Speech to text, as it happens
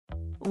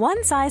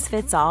One size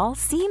fits all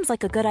seems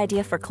like a good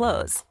idea for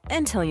clothes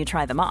until you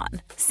try them on.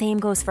 Same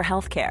goes for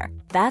healthcare.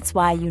 That's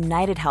why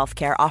United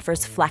Healthcare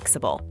offers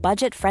flexible,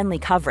 budget-friendly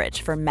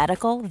coverage for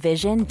medical,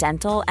 vision,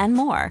 dental, and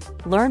more.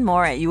 Learn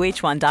more at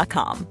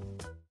uh1.com.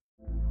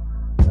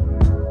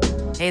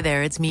 Hey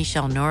there, it's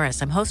Michelle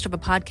Norris. I'm host of a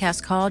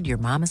podcast called Your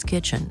Mama's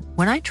Kitchen.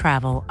 When I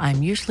travel,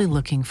 I'm usually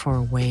looking for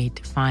a way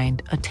to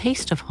find a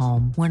taste of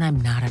home when I'm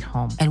not at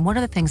home. And one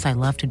of the things I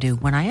love to do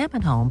when I am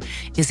at home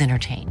is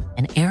entertain.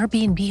 And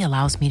Airbnb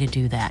allows me to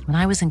do that. When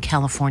I was in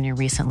California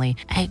recently,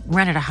 I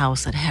rented a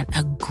house that had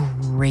a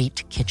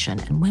great kitchen.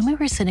 And when we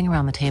were sitting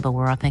around the table,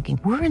 we're all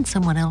thinking, we're in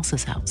someone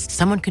else's house.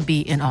 Someone could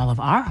be in all of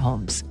our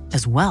homes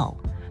as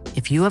well.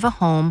 If you have a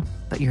home,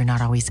 but you're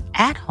not always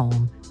at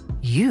home,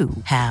 you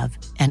have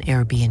an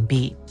Airbnb.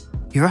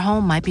 Your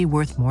home might be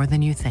worth more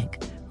than you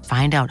think.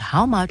 Find out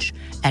how much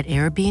at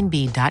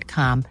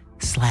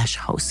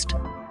airbnb.com/host.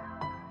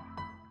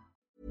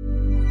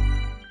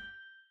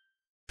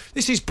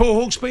 This is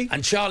Paul Hawksby.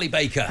 And Charlie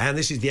Baker. And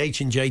this is the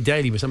H&J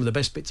Daily with some of the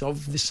best bits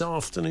of this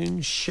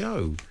afternoon's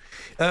show.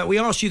 We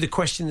asked you the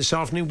question this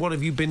afternoon, what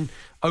have you been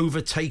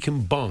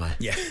overtaken by?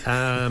 Yeah.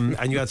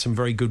 And you had some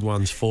very good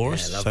ones for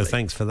us, lovely. so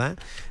thanks for that.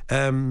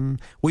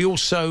 We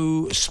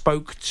also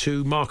spoke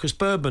to Marcus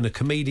Birdman, a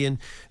comedian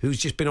who's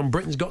just been on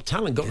Britain's Got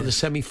Talent, got to the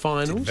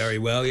semi-finals. Did very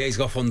well, yeah. He's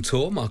off on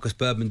tour,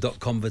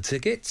 marcusbirdman.com for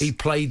tickets. He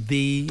played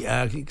the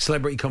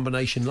Celebrity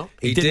Combination lock.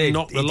 He didn't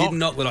knock the lock. He didn't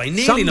knock the lock. He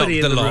nearly Somebody knocked the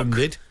in the lock. room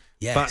did,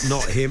 Yes. but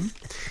not him.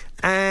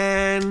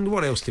 And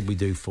what else did we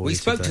do for you We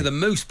spoke today? to the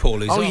Moose,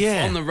 Paul, who's Oh, off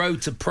yeah. on the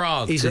road to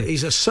Prague. He's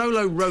a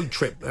solo road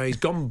trip. He's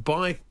gone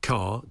by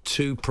car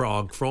to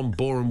Prague from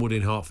Boreham Wood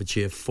in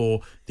Hertfordshire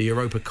for the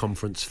Europa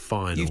Conference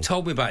final. You've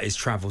told me about his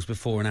travels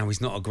before and how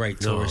he's not a great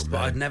tourist, but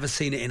man. I'd never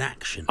seen it in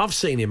action. I've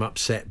seen him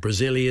upset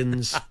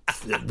Brazilians,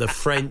 the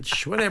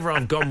French, whenever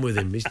I've gone with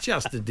him. It's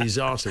just a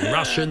disaster.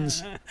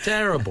 Russians,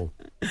 terrible.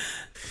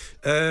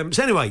 So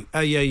anyway,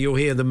 you'll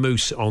hear the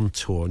Moose on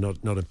tour. Not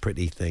a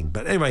pretty thing.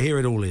 But anyway, here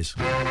it all is.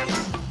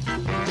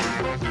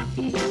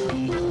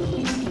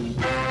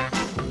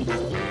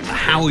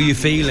 How are you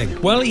feeling?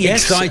 Well,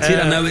 yes. Excited?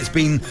 I know it's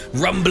been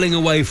rumbling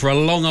away for a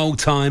long old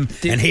time.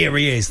 And here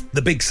he is,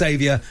 the big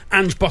saviour,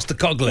 Ange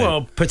Postecoglou.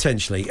 Well,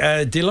 potentially.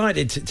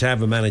 Delighted to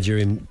have a manager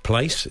in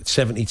place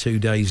 72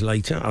 days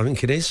later, I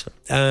think it is.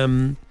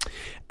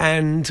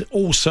 And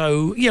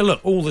also, look,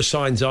 all the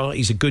signs are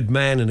he's a good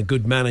man and a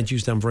good manager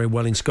who's done very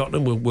well in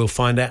Scotland. We'll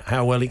find out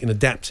how well he can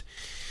adapt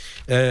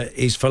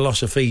his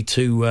philosophy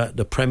to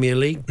the Premier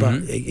League,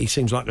 but he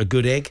seems like a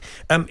good egg.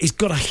 He's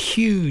got a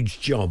huge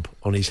job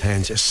on his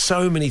hands. There's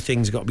so many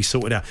things got to be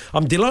sorted out.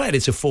 I'm delighted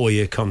it's a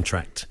 4-year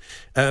contract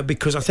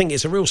because I think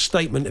it's a real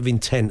statement of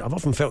intent. I've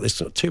often felt there's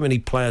not too many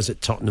players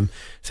at Tottenham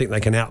think they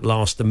can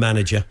outlast the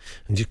manager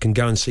and just can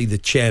go and see the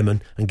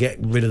chairman and get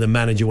rid of the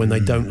manager when they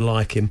don't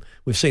like him.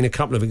 We've seen a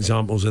couple of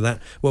examples of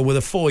that. Well, with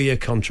a 4-year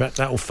contract,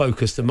 that will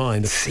focus the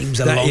mind.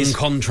 Seems a long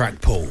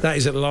contract, Paul. That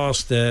is at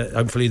last,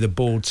 hopefully, the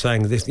board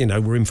saying this.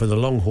 We're in for the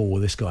long haul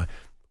with this guy.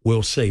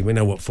 We'll see. We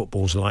know what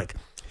football's like.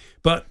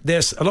 But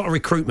there's a lot of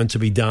recruitment to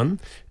be done.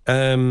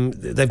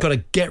 They've got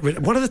to get rid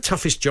of... One of the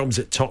toughest jobs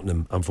at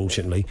Tottenham,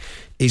 unfortunately,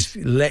 is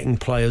letting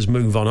players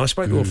move on. I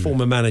spoke to a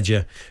former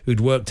manager who'd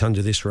worked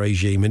under this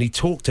regime, and he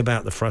talked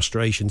about the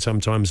frustration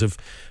sometimes of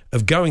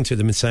going to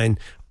them and saying,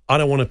 I'm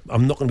not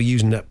going to be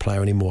using that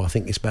player anymore. I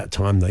think it's about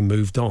time they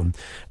moved on.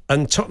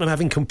 And Tottenham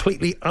having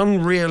completely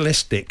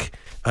unrealistic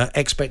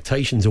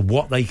expectations of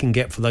what they can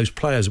get for those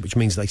players, which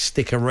means they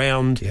stick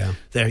around. Yeah.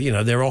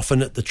 They're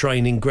often at the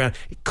training ground.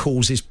 It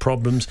causes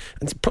problems.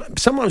 And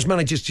sometimes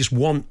managers just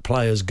want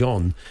players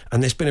gone,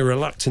 and there's been a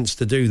reluctance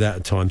to do that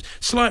at times.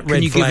 Slight red flag.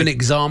 Can you give an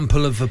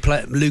example of a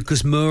player,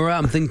 Lucas Moura,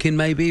 I'm thinking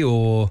maybe,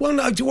 or...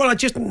 I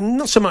just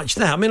not so much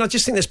that. I mean, I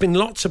just think there's been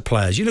lots of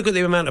players. You look at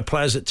the amount of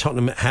players that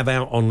Tottenham have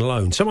out on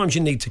loan. Sometimes you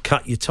need to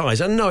cut your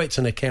ties. I know it's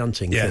an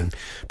accounting thing,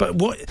 but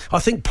I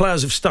think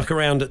players have stuck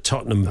around at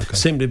Tottenham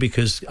simply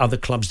because other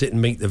clubs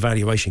didn't meet the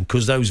valuation,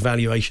 because those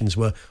valuations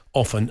were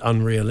often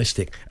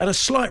unrealistic. And a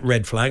slight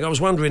red flag, I was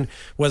wondering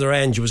whether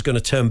Ange was going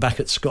to turn back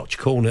at Scotch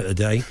Corner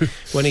today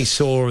when he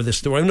saw the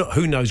story.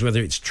 Who knows whether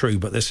it's true,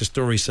 but there's a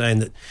story saying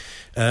that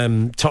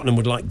Tottenham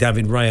would like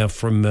David Raya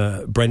from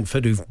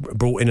Brentford, who've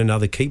brought in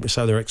another keeper,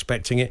 so they're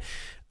expecting it.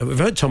 We've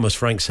heard Thomas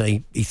Frank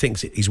say he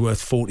thinks he's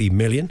worth 40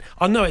 million.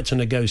 I know it's a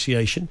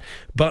negotiation,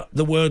 but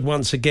the word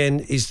once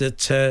again is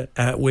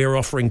that we're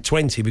offering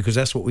 20 because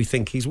that's what we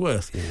think he's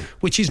worth,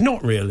 which is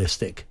not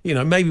realistic.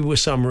 Maybe we're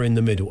somewhere in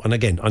the middle. And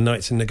again, I know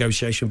it's a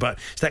negotiation, but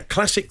it's that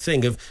classic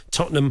thing of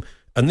Tottenham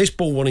and this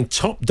ball wanting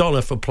top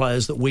dollar for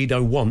players that we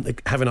don't want,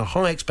 having a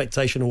high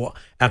expectation of what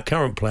our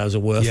current players are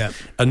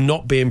worth and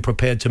not being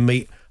prepared to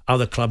meet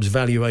other clubs'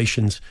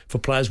 valuations for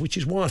players, which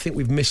is why I think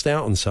we've missed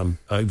out on some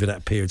over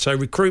that period. So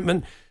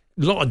recruitment,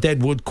 a lot of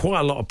deadwood,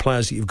 quite a lot of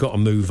players that you've got to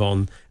move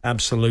on,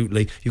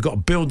 absolutely. You've got to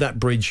build that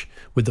bridge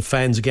with the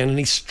fans again, and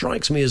he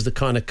strikes me as the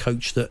kind of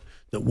coach that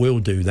that will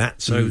do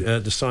that. So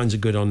the signs are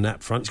good on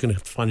that front. He's going to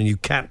have to find a new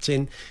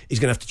captain. He's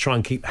going to have to try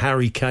and keep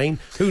Harry Kane.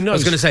 Who knows? I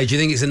was going to say, do you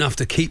think it's enough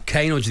to keep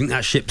Kane, or do you think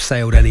that ship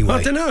sailed anyway?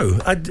 I don't know.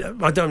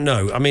 I don't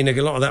know. I mean, a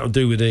lot of that will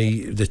do with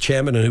the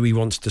chairman and who he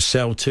wants to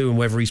sell to, and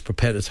whether he's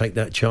prepared to take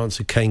that chance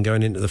of Kane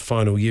going into the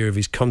final year of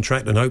his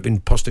contract, and hoping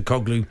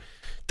Postecoglou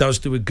does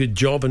do a good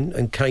job,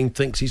 and Kane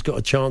thinks he's got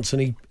a chance,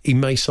 and he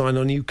may sign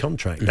a new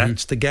contract.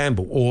 That's the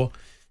gamble. Or,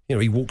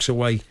 he walks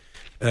away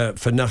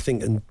for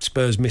nothing, and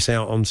Spurs miss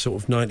out on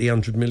sort of 90,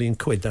 100 million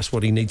quid. That's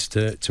what he needs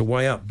to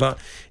weigh up. But,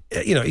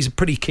 he's a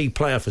pretty key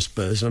player for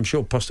Spurs, and I'm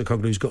sure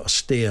Postecoglou's got a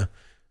steer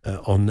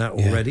on that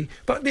already.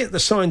 But the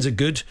signs are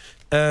good.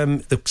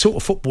 The sort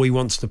of football he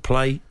wants to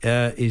play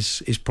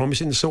is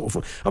promising. The sort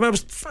of,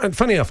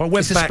 funny enough, I went back.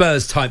 It's a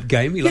Spurs type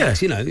game. He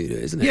likes,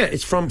 isn't it? Yeah,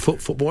 it's front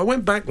foot football. I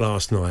went back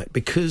last night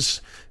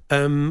because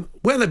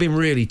where they've been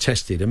really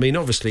tested. I mean,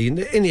 obviously in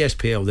the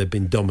SPL they've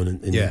been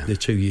dominant in the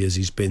 2 years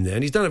he's been there,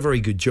 and he's done a very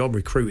good job,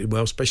 recruited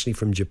well, especially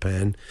from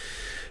Japan.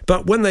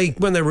 But when they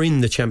were in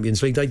the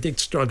Champions League, they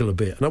did struggle a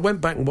bit. And I went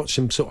back and watched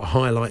some sort of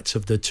highlights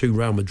of the 2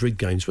 Real Madrid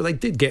games where they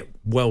did get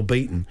well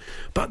beaten,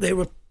 but there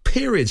were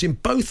periods in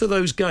both of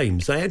those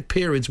games. They had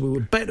periods where we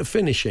were better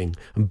finishing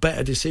and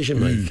better decision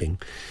making.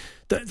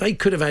 They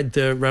could have had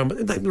they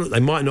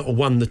might not have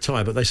won the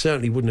tie, but they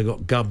certainly wouldn't have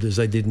got gubbed as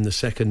they did in the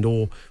second,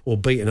 or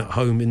beaten at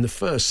home in the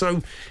first.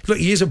 So look,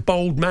 he is a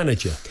bold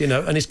manager,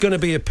 and it's going to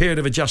be a period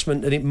of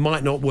adjustment, and it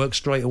might not work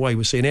straight away.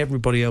 We're seeing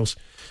everybody else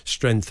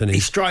strengthening.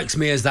 He strikes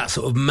me as that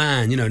sort of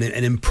man,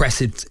 an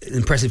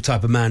impressive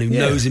type of man who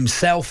knows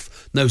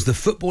himself, knows the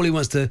football he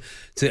wants knows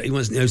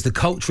the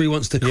culture he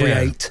wants to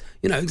create.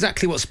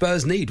 Exactly what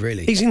Spurs need,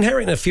 really. He's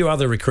inheriting a few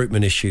other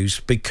recruitment issues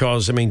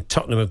because,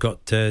 Tottenham have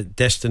got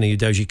Destiny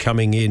Udogie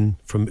coming in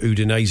from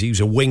Udinese, who's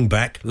a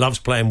wing-back, loves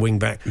playing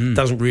wing-back,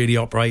 doesn't really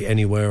operate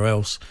anywhere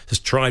else, has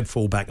tried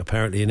full-back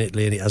apparently in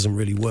Italy, and it hasn't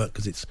really worked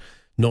because it's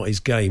not his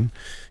game.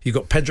 You've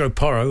got Pedro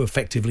Porro,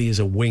 effectively as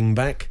a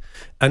wing-back,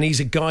 and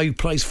he's a guy who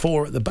plays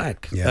 4 at the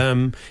back.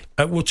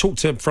 We'll talk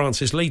to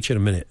Francis Leach in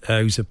a minute,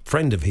 who's a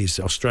friend of his,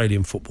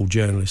 Australian football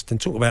journalist, and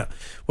talk about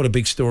what a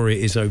big story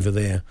it is over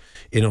there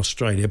in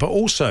Australia. But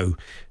also,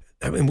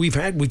 we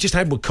just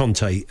had with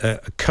Conte a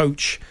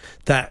coach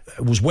that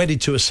was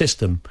wedded to a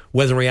system,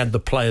 whether he had the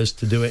players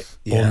to do it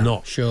or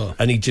not. Sure.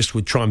 And he just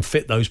would try and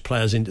fit those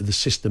players into the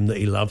system that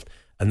he loved,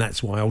 and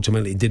that's why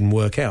ultimately it didn't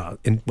work out.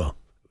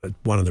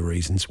 One of the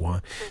reasons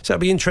why. So it'll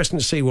be interesting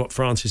to see what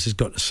Francis has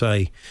got to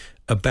say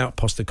about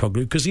Postecoglou,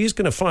 because he is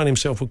going to find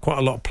himself with quite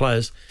a lot of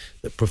players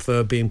that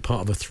prefer being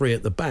part of a 3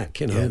 at the back,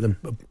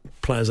 the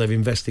players they've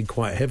invested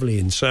quite heavily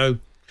in. So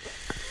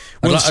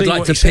I'd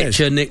like to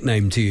pitch a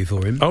nickname to you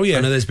for him. Oh, yeah.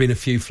 I know there's been a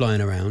few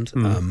flying around.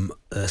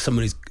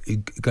 Someone who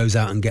goes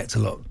out and gets a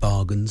lot of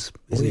bargains.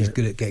 He's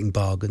good at getting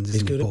bargains.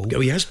 He's good.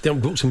 He has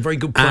got some very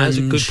good players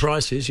at good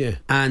prices,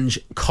 And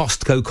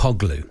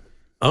Postecoglu.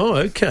 Oh,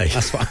 okay.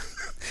 That's fine.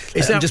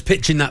 I'm just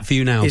pitching that for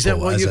you now. Is that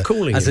what you're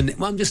calling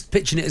it? I'm just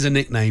pitching it as a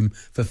nickname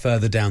for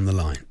further down the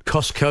line.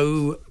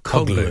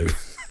 Postecoglu.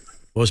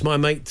 Was my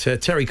mate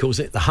Terry calls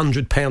it the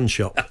 £100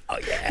 shop. Oh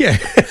yeah,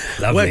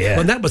 lovely.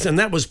 Well,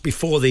 that was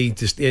before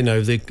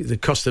the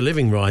cost of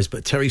living rise.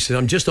 But Terry said,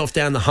 "I'm just off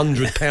down the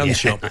 £100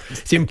 shop.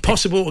 It's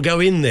impossible to go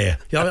in there."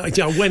 I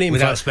went in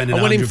without spending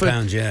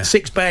 £100. Yeah,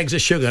 6 bags of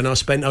sugar, and I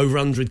spent over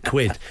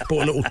 £100.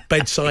 Bought a little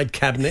bedside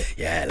cabinet.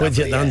 Went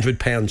to the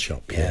 £100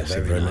 shop. Yeah,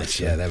 very nice.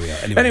 Yeah, there we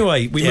are.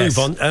 Anyway, we move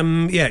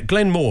on.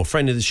 Glenn Moore,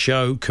 friend of the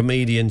show,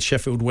 comedian,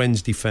 Sheffield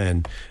Wednesday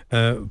fan,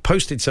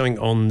 posted something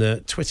on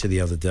Twitter the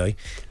other day.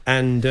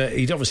 And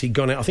he'd obviously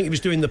gone out. I think he was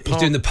doing the park. He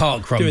was doing the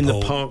park run. Doing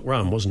the park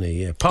run, wasn't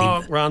he? Yeah,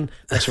 park run.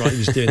 That's right. He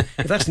was doing.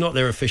 If that's not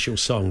their official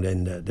song,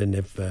 then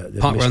they've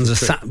park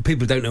runs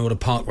people don't know what a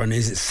park run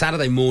is. It's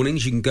Saturday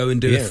mornings. You can go and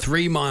do a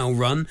 3-mile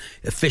run,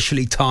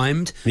 officially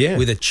timed,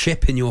 with a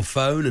chip in your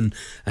phone,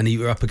 and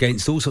you're up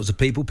against all sorts of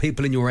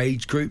people in your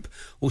age group,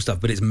 all stuff.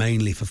 But it's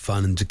mainly for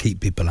fun and to keep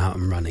people out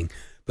and running.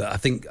 But I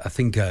think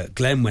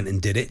Glenn went and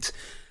did it,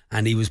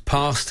 and he was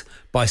passed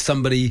by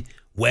somebody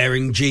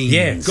wearing jeans.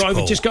 Yeah,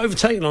 just got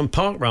overtaken on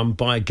park run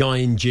by a guy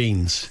in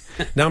jeans.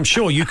 Now, I'm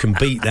sure you can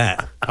beat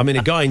that. I mean,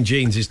 a guy in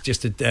jeans is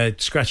just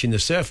scratching the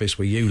surface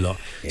with you lot.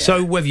 Yeah.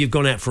 So whether you've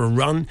gone out for a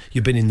run,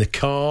 you've been in the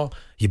car,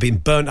 you've been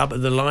burnt up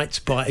at the lights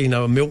by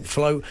a milk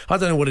float, I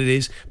don't know what it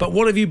is, but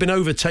what have you been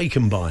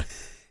overtaken by?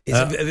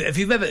 If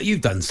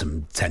you've done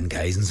some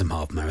 10Ks and some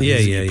half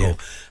marathons, Paul,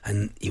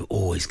 and you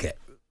always get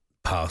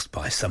passed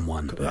by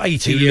someone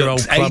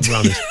 80-year-old club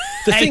runners.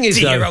 The thing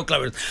is, though,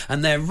 club runners,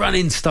 and they're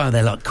running style.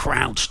 They're like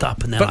crouched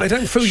up, and they're they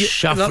don't feel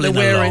shuffling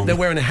along. They're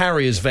wearing a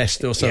Harriers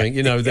vest or something.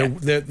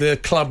 They're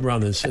club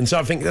runners, and so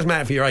I think it doesn't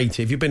matter if you're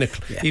 80. If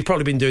you've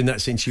probably been doing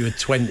that since you were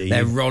 20.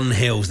 They're Ron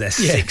Hills. They're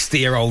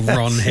 60-year-old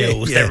Ron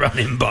Hills. They're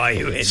running by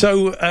you.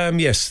 So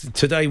yes,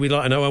 today we'd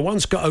like to know. I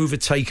once got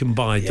overtaken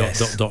by ...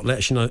 Let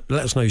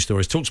us know your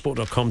stories.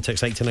 Talksport.com.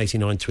 Text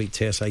 81089. Tweet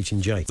TSH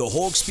and J. The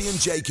Hawksbee and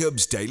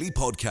Jacobs Daily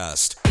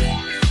Podcast.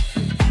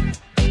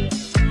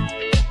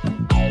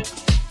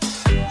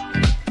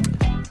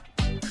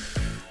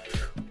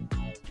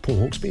 Paul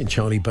Hawksby and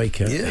Charlie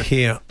Baker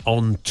here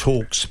on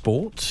Talk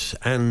Sport,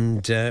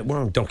 and we're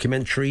on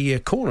documentary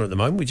corner at the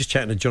moment. We're just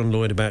chatting to John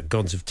Lloyd about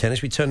Gods of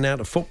Tennis. We turn now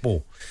to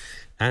football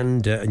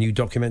and a new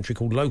documentary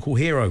called Local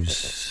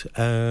Heroes.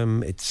 And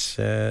we're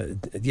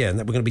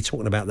going to be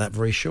talking about that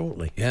very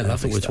shortly. Yeah, I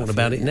thought we were talking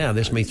about it now.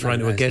 There's me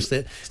throwing to a guest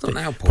there. It's not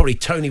now, Paul. Probably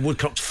Tony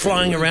Woodcock's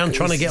flying around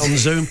trying to get on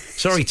Zoom.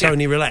 Sorry,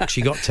 Tony, relax.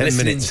 You got 10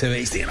 minutes. To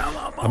it.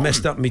 I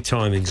messed up my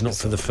timings, not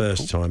for the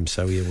first time,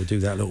 so we'll do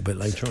that a little bit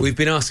later on. We've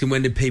been asking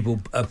when did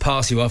people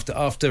pass you after.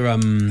 What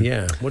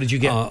did you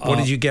get? What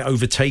did you get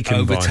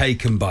overtaken by?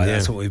 Overtaken by.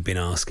 That's what we've been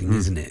asking,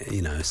 isn't it?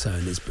 You know, so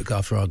and it's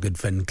after our good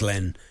friend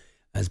Glenn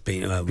has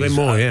been.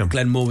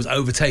 Glenn Moore was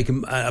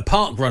overtaken at a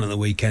park run at the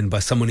weekend by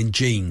someone in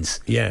jeans.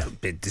 Yeah, a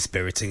bit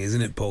dispiriting,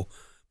 isn't it, Paul?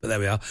 But there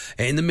we are.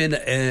 In the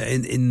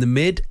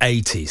mid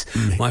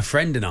 80s, my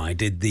friend and I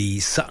did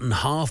the Sutton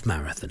Half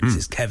Marathon. This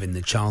is Kevin,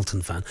 the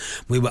Charlton fan.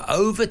 We were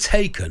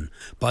overtaken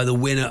by the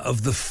winner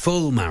of the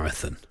full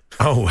marathon.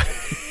 Oh,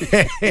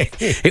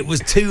 it was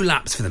 2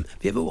 laps for them.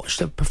 Have you ever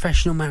watched a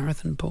professional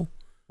marathon, Paul?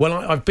 Well,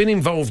 I've been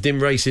involved in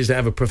races that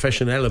have a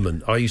professional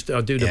element. I used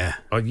to do the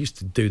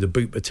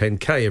Bupa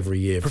 10K every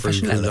year.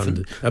 Professional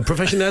elephant. A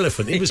professional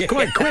elephant. It was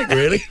quite quick,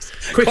 really.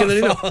 Quicker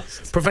than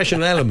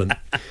professional element.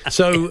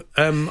 So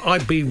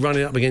I'd be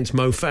running up against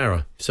Mo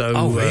Farah.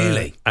 So,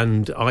 really?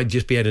 And I'd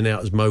just be heading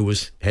out as Mo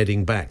was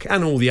heading back,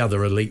 and all the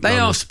other elite runners.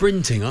 They are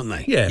sprinting, aren't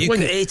they? Yeah.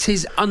 It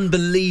is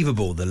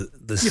unbelievable the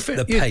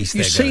pace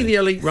you see the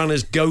elite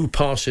runners go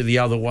past you the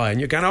other way, and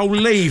you're going, "Oh,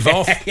 leave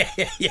off!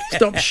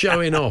 Stop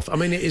showing off!" I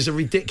mean, it is a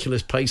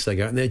ridiculous pace they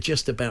go, and they're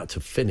just about to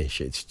finish.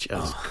 It's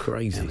just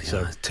crazy.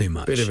 So too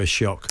much. Bit of a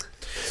shock.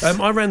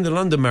 I ran the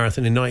London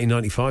Marathon in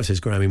 1995, says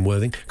Graham in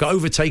Worthing. Got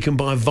overtaken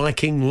by a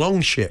Viking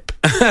longship.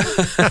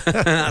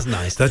 That's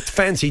nice. The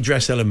fancy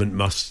dress element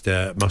must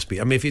be.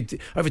 I mean, if you're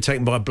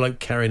overtaken by a bloke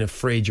carrying a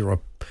fridge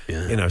or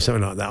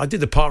something like that. I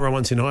did the park run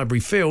once in Highbury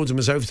Fields and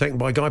was overtaken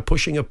by a guy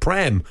pushing a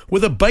pram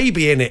with a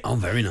baby in it. Oh,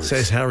 very nice.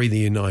 Says Harry, the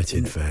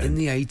United fan. In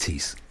the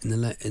 80s, in the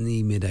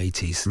mid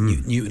 80s,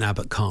 Newton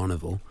Abbot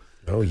Carnival.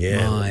 Oh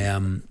yeah.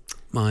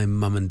 My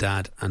mum and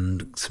dad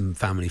and some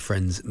family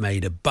friends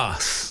made a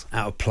bus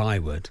out of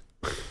plywood.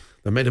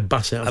 They made a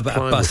bus out of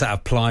plywood? A bus out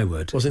of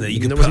plywood. There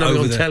was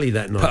no on telly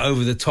that night? Put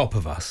over the top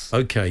of us.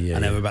 Okay, yeah.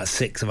 And there were about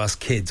 6 of us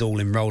kids all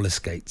in roller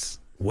skates.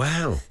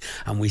 Wow.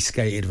 And we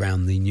skated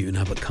around the Newton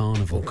Abbot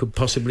Carnival. What could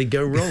possibly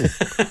go wrong?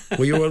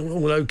 Were you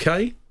all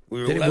okay?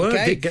 Did it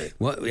work?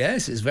 Well,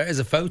 yes, there's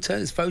a photo.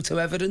 There's photo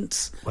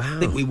evidence. Wow. I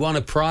think we won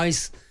a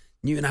prize.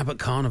 Newton Abbot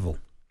Carnival.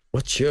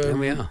 There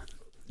we are.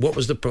 What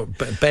was the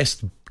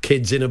best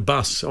kids in a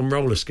bus on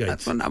roller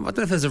skates? I don't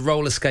know if there's a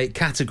roller skate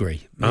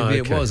category. Maybe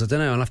it was. I don't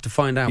know. I'll have to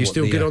find out. You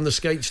still good on the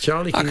skates,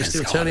 Charlie? Can you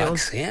still turn it on?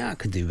 Yeah, I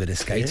can do a bit of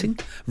skating.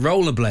 Yeah.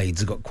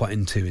 Rollerblades I got quite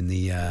into in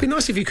the It'd be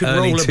nice if you could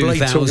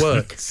rollerblade to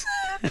work.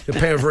 A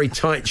pair of very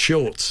tight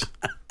shorts.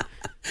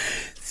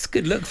 It's a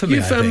good look for me,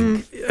 I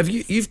think.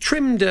 You've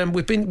trimmed...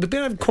 We've been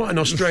having quite an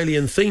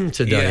Australian theme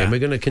today, and we're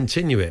going to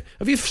continue it.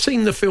 Have you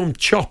seen the film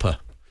Chopper?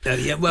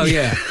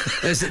 Yeah.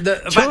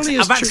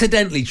 I've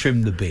accidentally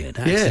trimmed the beard.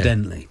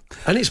 Accidentally.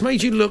 And it's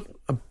made you look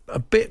a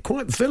bit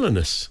quite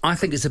villainous. I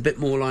think it's a bit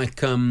more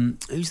like...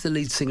 who's the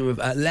lead singer of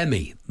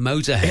Lemmy?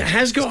 Motorhead. It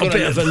has got a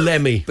bit of a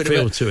Lemmy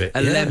feel to it.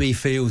 A Lemmy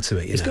feel to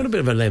it. It's got a bit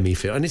of a Lemmy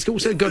feel. And it's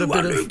also got a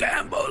bit of...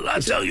 gamble, I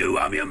tell you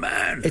I'm your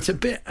man. It's a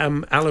bit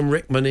Alan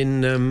Rickman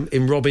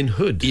in Robin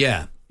Hood.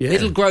 Yeah.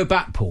 It'll grow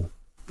back, Paul.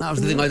 That was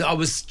the thing. I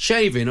was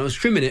shaving. I was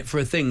trimming it for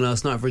a thing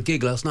last night, for a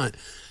gig last night.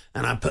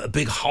 And I put a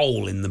big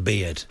hole in the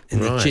beard,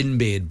 the chin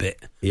beard bit.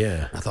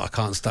 Yeah. I thought I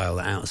can't style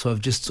that out, so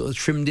I've just sort of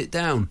trimmed it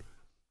down.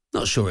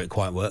 Not sure it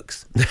quite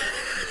works.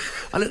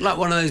 I look like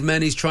one of those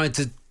men who's tried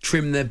to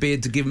trim their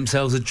beard to give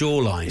themselves a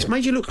jawline. It's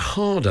made you look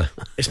harder.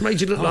 It's made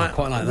you look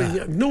quite like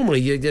that. Normally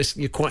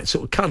you're quite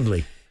sort of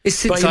cuddly. It's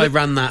since I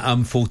ran that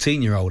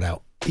 14-year-old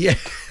out. Yeah,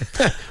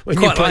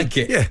 quite like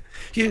it. Yeah,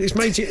 it's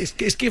made you.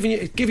 It's give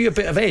you a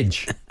bit of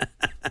edge.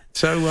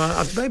 So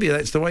maybe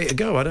that's the way to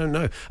go. I don't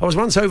know. I was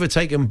once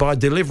overtaken by a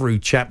Deliveroo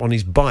chap on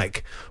his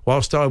bike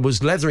whilst I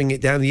was leathering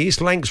it down the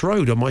East Lancs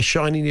Road on my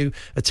shiny new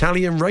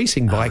Italian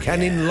racing bike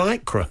and in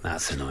Lycra.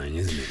 That's annoying,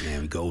 isn't it?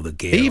 Yeah, we got all the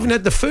gear. He even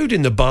had the food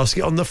in the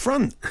basket on the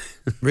front.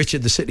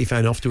 Richard, the City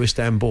fan, off to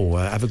Istanbul.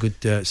 Have a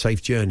good,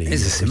 safe journey.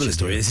 It's a similar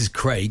story. This is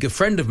Craig. A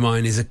friend of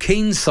mine is a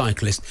keen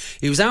cyclist.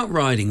 He was out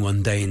riding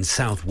one day in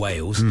South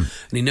Wales and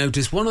he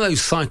noticed one of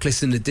those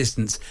cyclists in the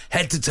distance,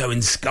 head to toe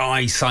in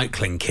Sky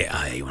cycling kit.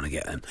 You want to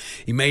get them.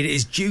 He made it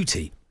his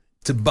duty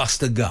to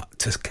bust a gut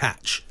to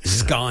catch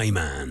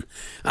Skyman.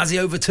 As he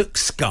overtook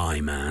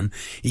Skyman,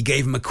 he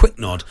gave him a quick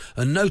nod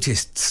and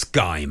noticed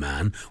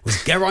Skyman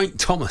was Geraint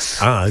Thomas.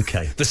 Ah,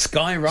 okay. The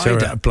Sky Rider.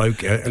 So a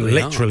bloke,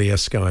 literally a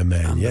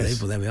Skyman, Unbelievable. yes.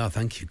 There we are.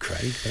 Thank you,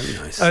 Craig. Very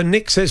nice.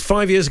 Nick says,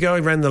 5 years ago I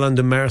ran the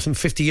London Marathon.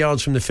 50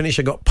 yards from the finish,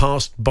 I got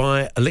passed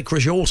by a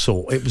licorice all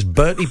sort. It was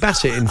Bertie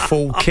Bassett in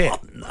full kit.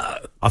 No.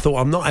 I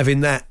thought, I'm not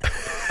having that.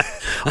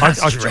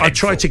 I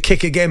tried to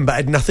kick again, but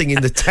had nothing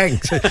in the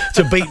tank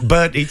to beat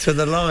Bertie to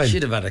the line.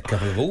 Should have had a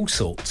couple of all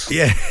sorts.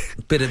 Yeah.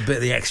 Bit of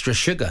the extra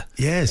sugar.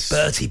 Yes.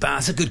 Bertie Bassett.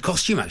 That's a good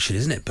costume, actually,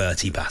 isn't it?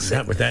 Bertie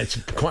Bassett.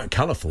 That's quite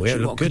colourful.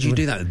 Yeah, What could you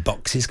do that with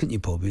boxes? Couldn't you,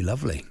 Paul? It'd be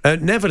lovely.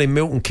 Neville in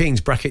Milton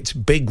Keynes, brackets,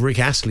 big Rick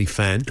Astley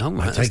fan. Oh,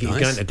 right, I take it nice.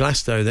 you're going to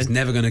Glasgow then. He's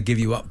never going to give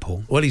you up,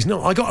 Paul. Well, he's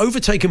not. I got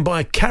overtaken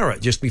by a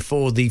carrot just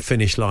before the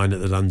finish line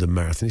at the London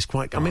Marathon. It's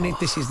quite... I mean,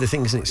 this is the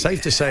thing, isn't it?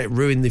 Safe to say it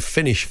ruined the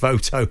finish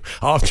photo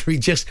after he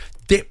just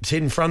dipped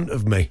in front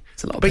of me.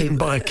 It's a lot of beaten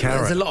people, by a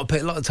carrot. There's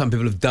a lot of time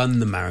people have done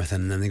the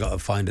marathon and then they got to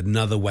find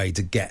another way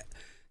to get,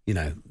 the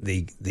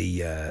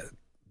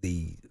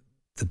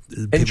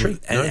entry.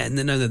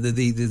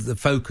 The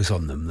focus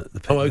on them. The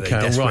people okay,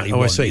 they desperately right.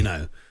 want, I see.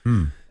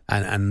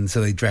 And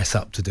so they dress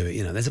up to do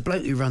it. There's a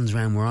bloke who runs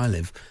around where I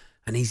live,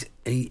 and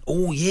he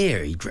all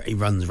year he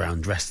runs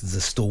around dressed as a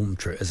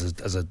stormtrooper,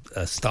 as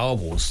a Star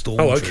Wars stormtrooper.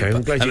 Oh, okay.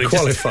 I'm glad you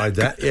qualified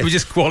that. Yeah. We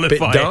just qualified.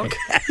 Bit dark.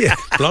 Yeah,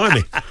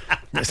 blimey.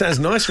 That sounds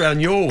nice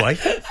round your way.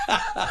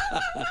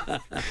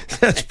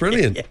 That's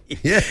brilliant.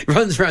 Yeah.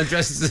 Runs around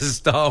dressed as a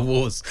Star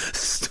Wars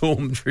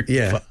stormtrooper.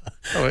 Yeah.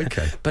 Oh,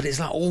 okay. But it's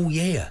like all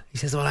year. He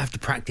says, I have to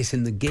practice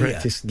in the gear.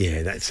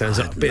 Yeah, that sounds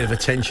like a bit of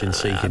attention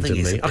seeking to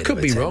me. I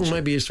could be wrong.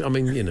 Maybe it's,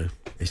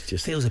 it's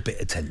just... Feels a bit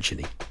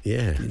attention-y.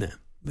 Yeah.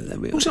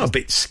 Also a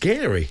bit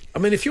scary. I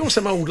mean, if you're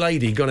some old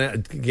lady gone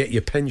out to get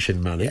your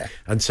pension money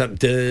and some and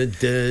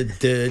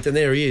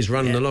there he is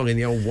running along in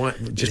the old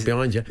white just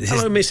behind you.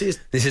 Hello, Mrs.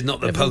 This is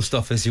not the post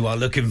office you are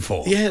looking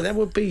for. Yeah, that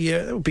would be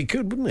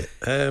good, wouldn't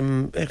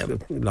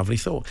it? Lovely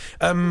thought.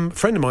 Friend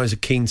of mine is a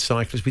keen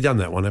cyclist. We've done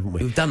that one, haven't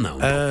we? We've done that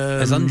one.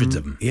 There's hundreds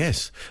of them.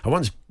 Yes. We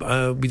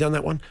done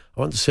that one.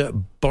 I once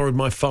borrowed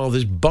my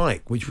father's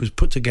bike, which was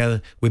put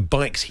together with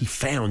bikes he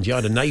found. You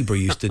had a neighbour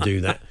who used to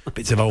do that.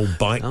 Bits of old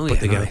bike put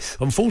together. Nice.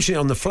 Unfortunately,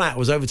 on the flat, I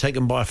was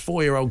overtaken by a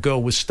 4-year-old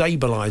girl with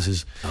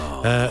stabilisers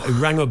who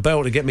rang a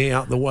bell to get me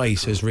out the way,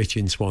 says Rich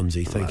in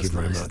Swansea. Thank you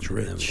very much,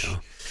 Rich.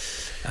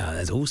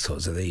 There's all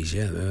sorts of these,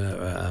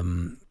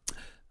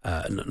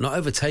 not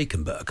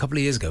overtaken, but a couple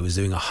of years ago was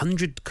doing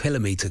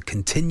 100-kilometre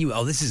continuous.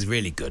 Oh, this is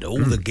really good. All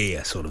the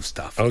gear sort of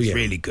stuff. Oh, it's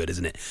really good,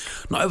 isn't it?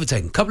 Not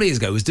overtaken. A couple of years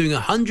ago was doing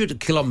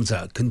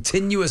 100-kilometre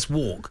continuous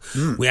walk.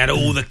 We had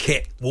all the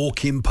kit,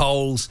 walking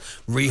poles,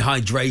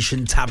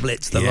 rehydration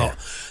tablets, the lot.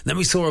 Then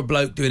we saw a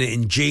bloke doing it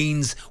in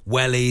jeans,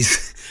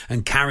 wellies,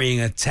 and carrying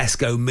a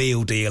Tesco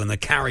meal deal and a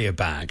carrier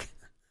bag.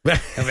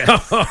 That's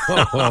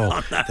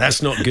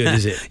not good,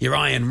 is it? Your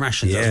iron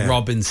rations. That's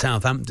Rob in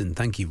Southampton.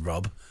 Thank you,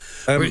 Rob.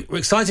 We're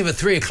excited for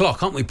 3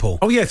 o'clock, aren't we, Paul?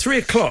 Oh, yeah, 3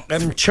 o'clock.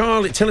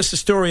 Charlie, tell us the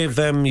story of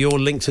your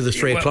link to the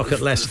 3 o'clock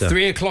at Leicester.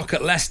 3 o'clock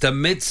at Leicester.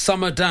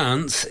 Midsummer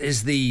Dance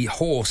is the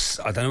horse.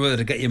 I don't know whether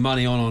to get your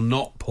money on or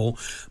not, Paul.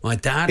 My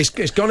dad...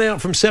 It's gone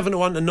out from 7 to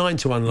 1 to 9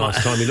 to 1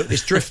 last time.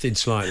 It's drifted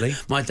slightly.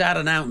 My dad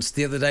announced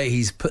the other day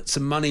he's put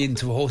some money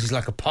into a horse. He's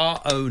like a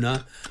part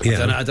owner.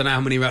 I don't know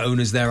how many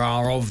owners there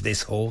are of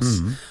this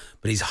horse.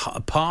 But he's a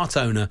part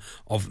owner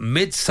of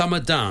Midsummer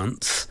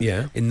Dance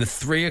in the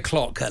 3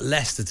 o'clock at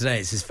Leicester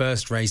today. It's his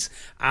first race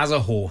as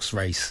a horse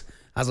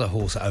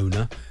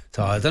owner.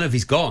 So I don't know if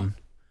he's gone.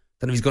 I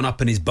don't know if he's gone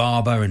up in his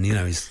barber and,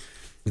 he's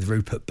with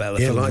Rupert Bell,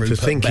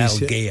 Rupert Bell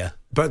gear.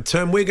 But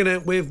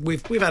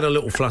we've had a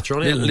little flutter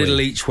on it. Little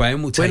each way,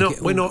 and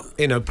we're not.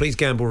 Please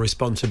gamble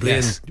responsibly.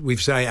 Yes. And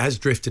we've say it has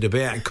drifted a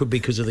bit. It could be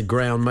because of the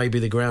ground. Maybe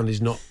the ground is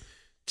not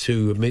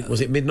to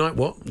was it midnight?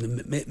 What?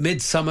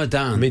 Midsummer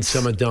Dance.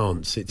 Midsummer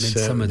Dance. It's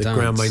the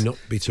ground may not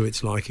be to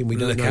its liking. We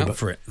don't look know. Out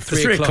for it.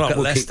 3 o'clock at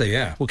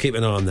Leicester. We'll keep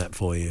an eye on that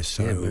for you.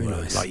 So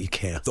nice. Like you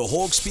care. The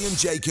Hawksbee and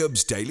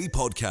Jacobs Daily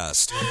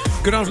Podcast.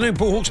 Good afternoon,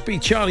 Paul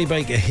Hawksbee, Charlie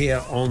Baker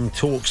here on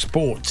Talk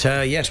Sport.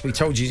 Yes, we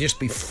told you just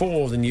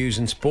before the news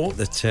and sport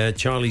that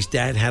Charlie's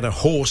dad had a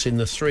horse in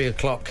the 3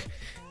 o'clock.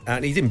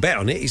 And he didn't bet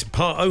on it. He's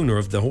part owner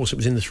of the horse that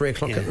was in the 3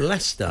 o'clock at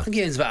Leicester. I think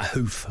he owns about a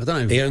hoof. I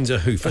don't know. He owns a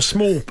hoof. A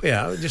small,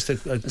 just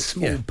a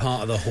small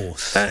part of the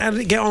horse. How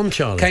did it get on,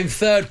 Charlie? Came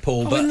third,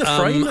 Paul, but in the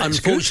frame,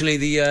 unfortunately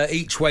the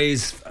each way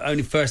is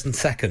only first and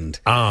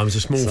second. It was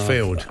a small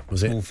field,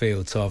 was it? Small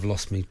field, so I've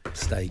lost my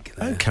stake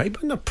there. Okay,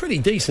 but not pretty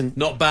decent.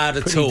 Not bad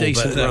at all,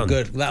 but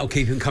good. That'll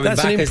keep him coming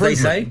back, as they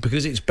say.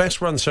 Because its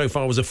best run so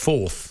far was a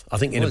fourth, I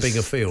think, in a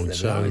bigger field.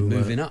 So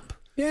moving up.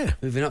 Yeah.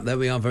 Moving up, there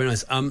we are, very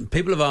nice.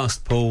 People have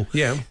asked, Paul,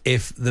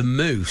 if the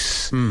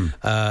Moose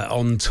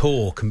on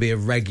tour can be a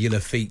regular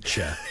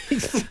feature.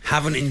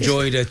 Haven't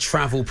enjoyed a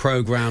travel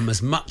programme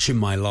as much in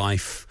my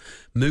life.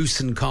 Moose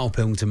and Carl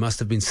Pilkington must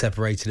have been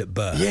separated at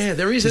birth. Yeah,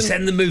 there is.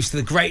 Send the Moose to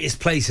the greatest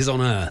places on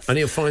earth. And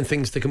he'll find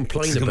things to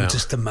complain about.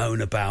 Just to moan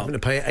about. I'm going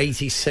to pay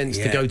 80 cents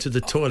to go to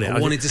the toilet. I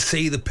wanted to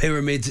see the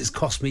pyramids. It's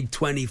cost me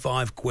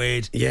 25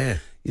 quid. Yeah.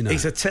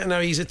 He's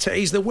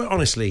the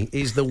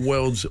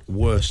world's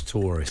worst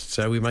tourist.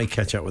 So we may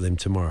catch up with him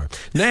tomorrow.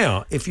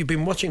 Now, if you've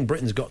been watching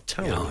Britain's Got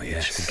Talent,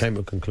 which came to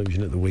a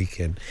conclusion at the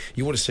weekend,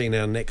 you would have seen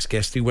our next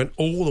guest who went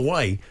all the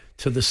way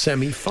to the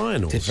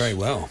semi-finals. Did very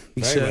well.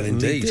 He Very well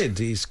indeed. did.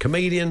 He's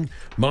comedian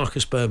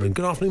Marcus Bourbon.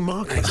 Good afternoon,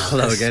 Marcus.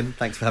 Hello again.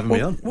 Thanks for having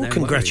me on. Well, No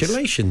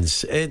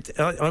congratulations.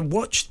 I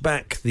watched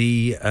back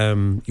the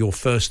your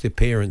first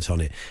appearance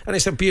on it, and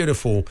it's a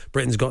beautiful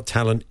Britain's Got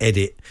Talent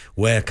edit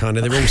where kind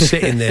of they're all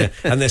sitting there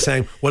and they're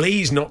saying, well,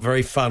 he's not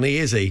very funny,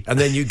 is he? And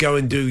then you go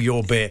and do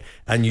your bit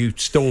and you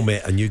storm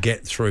it and you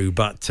get through.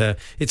 But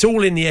it's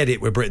all in the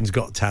edit where Britain's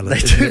Got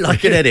Talent. They do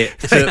like an edit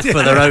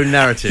for their own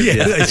narrative.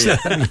 Yeah, they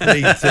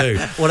certainly do.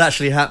 What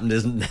actually happened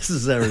isn't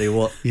necessarily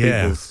what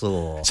people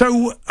saw.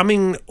 So, I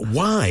mean,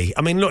 why?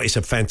 I mean, look, it's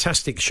a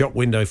fantastic shop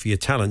window for your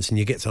talents and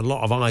you get a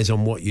lot of eyes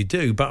on what you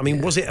do. But, I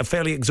mean, was it a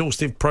fairly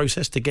exhaustive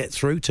process to get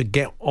through, to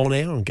get on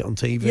air and get on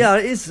TV? Yeah,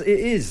 it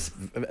is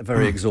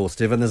very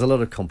exhaustive, and there's a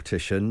lot of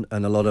competition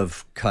and a lot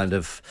of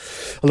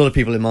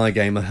people in my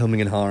game are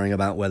humming and hawing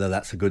about whether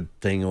that's a good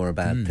thing or a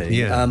bad thing.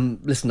 Yeah.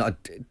 Listen,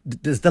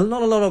 there's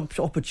not a lot of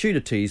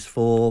opportunities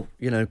for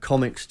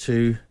comics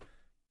to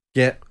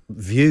get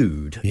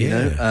viewed,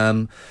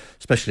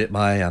 especially at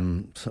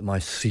my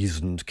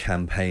seasoned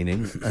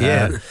campaigning.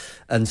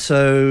 And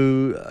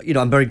so,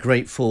 I'm very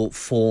grateful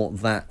for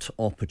that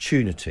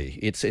opportunity.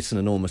 It's an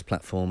enormous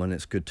platform and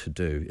it's good to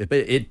do.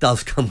 It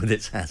does come with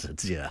its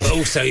hazards, yeah. But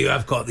also you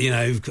have got,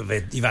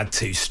 you've had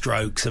 2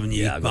 strokes, haven't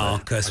you,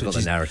 Marcus? I've got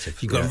the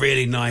narrative. You've got a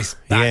really nice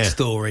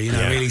backstory,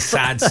 really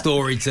sad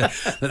story that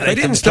they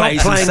didn't stop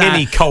playing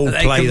any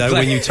Coldplay though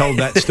when you told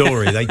that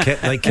story. They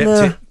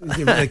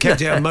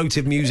kept it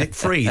emotive music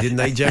free, didn't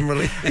they?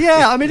 Generally,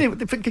 yeah. I mean,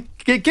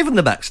 given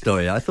the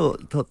backstory, I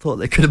thought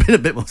they could have been a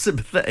bit more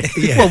sympathetic.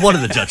 Yeah. Well, one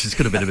of the judges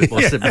could have been a bit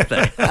more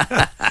sympathetic.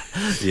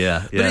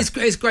 yeah. But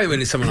it's great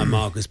when it's someone like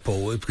Marcus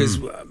Paul, because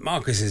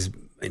Marcus is.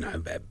 Been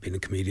a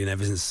comedian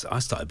ever since I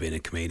started being a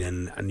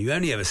comedian, and you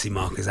only ever see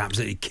Marcus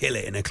absolutely kill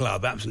it in a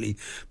club, absolutely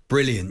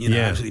brilliant,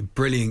 absolutely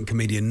brilliant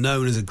comedian,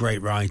 known as a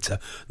great writer,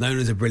 known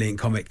as a brilliant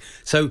comic.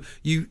 So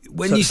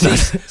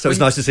it's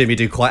nice to see me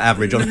do quite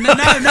average on. No,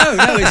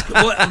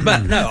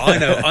 but no, I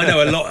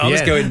know a lot. I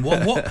was going,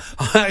 what?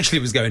 I actually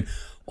was going,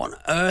 what on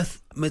earth?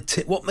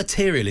 What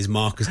material is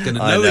Marcus going to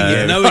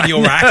knowing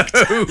your act,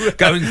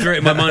 going through it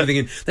in my mind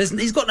thinking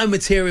he's got no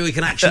material he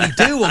can actually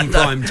do on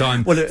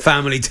primetime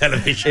family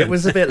television. It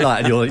was a bit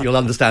like, and you'll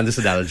understand this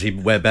analogy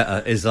where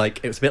better is like,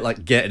 it was a bit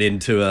like getting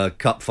into a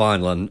cup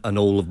final and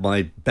all of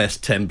my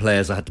best 10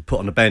 players I had to put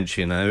on a bench.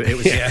 It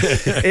was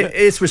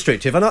it's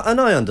restrictive, and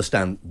I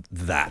understand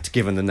that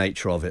given the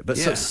nature of it. But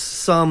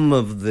some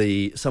of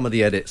the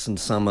edits and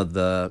some of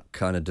the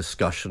kind of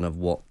discussion of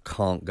what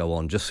can't go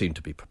on just seemed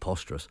to be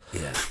preposterous.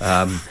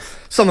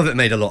 Some of it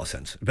made a lot of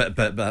sense, but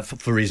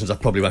for reasons I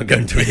probably won't go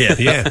into here.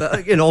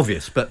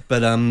 Obvious, but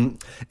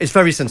it's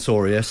very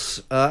censorious.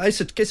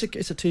 It's a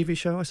TV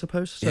show, I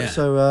suppose.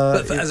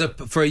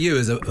 But for you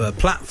as a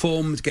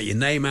platform to get your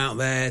name out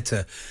there,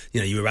 to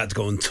you were about to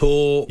go on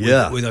tour.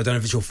 With, I don't know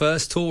if it's your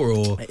first tour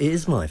or it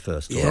is my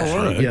first tour. Yeah,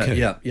 right, okay.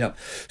 Yeah.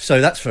 So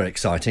that's very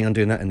exciting. I'm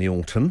doing that in the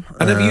autumn.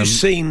 And have you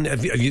seen?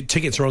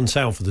 Tickets are on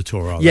sale for the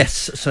tour? Are they?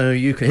 Yes. So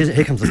you can.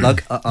 Here comes the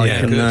plug.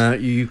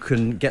 You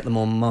can get them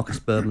on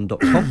marcusbourbon.com.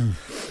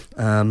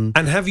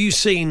 And have you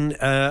seen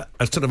a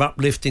sort of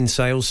uplift in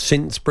sales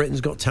since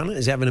Britain's Got Talent?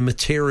 Is it having a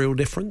material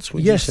difference,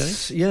 would you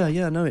say?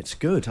 Yeah, no, it's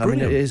good.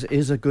 Brilliant. I mean, it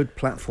is a good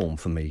platform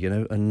for me,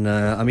 and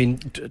I mean,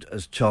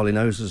 as Charlie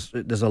knows,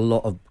 there's a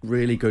lot of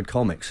really good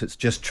comics. It's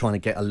just trying to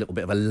get a little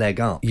bit of a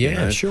leg up.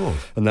 Yeah, sure.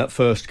 And that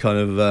first kind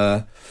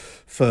of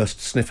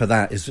first sniff of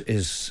that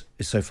is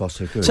so far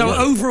so good. So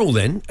overall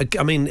then,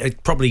 I mean,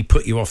 it probably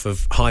put you off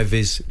of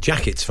high-vis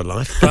jackets for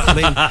life, but I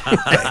mean,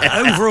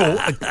 overall,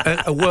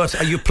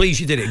 are you pleased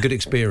you did it? A good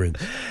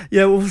experience?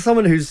 Yeah, well, for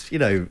someone who's,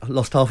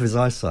 lost half of his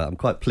eyesight, I'm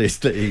quite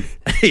pleased that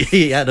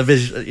he had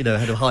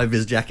a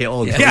high-vis jacket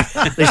on. Yeah.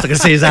 At least I can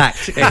see his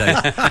act.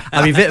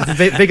 I mean,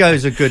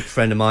 Viggo's a good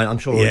friend of mine. I'm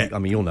sure,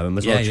 you'll know him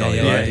as well, Charlie.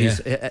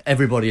 Right?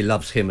 Everybody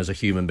loves him as a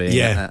human being,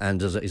 and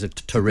he's a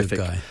terrific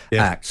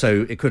act.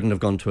 So it couldn't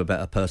have gone to a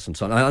better person.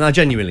 So, and I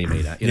genuinely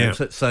mean that,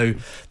 So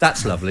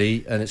that's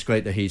lovely, and it's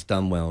great that he's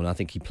done well, and I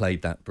think he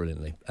played that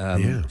brilliantly. But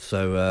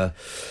I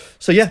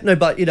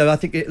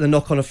think the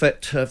knock-on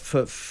effect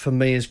for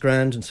me is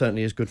grand, and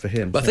certainly is good for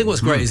him. But I think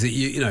what's great is that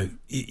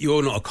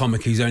you're not a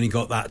comic who's only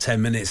got that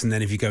 10 minutes, and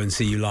then if you go and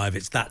see you live,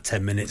 it's that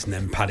 10 minutes, and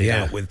then pad it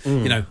out with.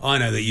 I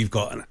know that you've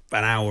got an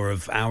hour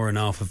and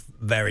a half of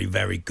very,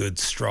 very good,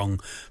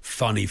 strong,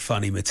 funny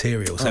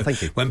material. So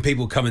thank you. When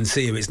people come and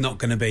see you, it's not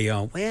going to be,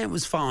 it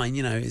was fine.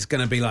 It's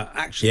going to be like,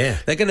 actually,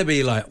 they're going to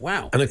be like,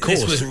 wow, and of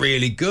course, this was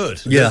really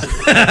good. Yeah,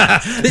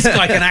 this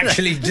guy can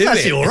actually do it.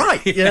 Actually, all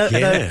right. Yeah.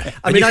 No,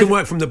 I mean, you can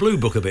work from the Blue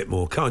Book a bit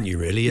more, can't you?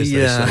 Really, as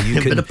they say,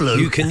 you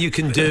can. You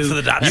can do for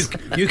the dads.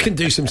 You can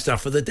do some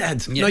stuff for the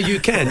dads. Yeah. No, you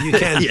can.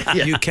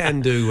 You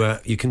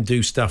can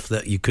do stuff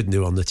that you couldn't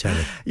do on the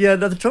telly. Yeah.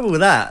 No, the trouble with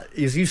that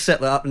is you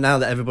set that up now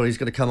that everybody's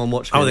going to come and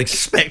watch me. They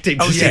expecting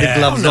exciting to see the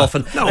gloves off.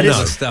 And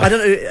I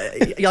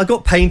don't know. I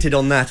got painted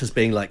on that as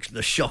being like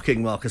the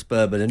shocking Marcus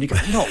Bourbon, and you go,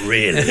 not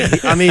really.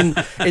 I mean,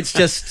 it's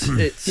just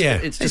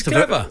it's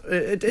clever.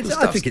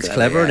 I think it's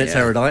clever and it's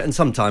erudite, and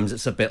sometimes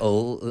it's a bit bit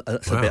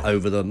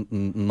over the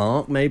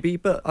mark, maybe.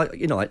 But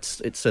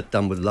it's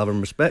done with love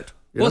and respect.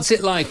 What's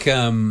it like?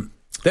 I've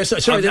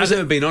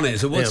never been on it.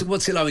 So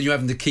what's it like when you're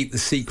having to keep the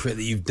secret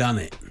that you've done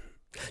it?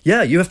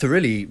 Yeah, you have to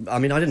really... I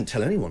mean, I didn't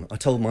tell anyone. I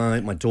told my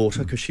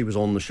daughter because she was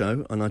on the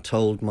show, and I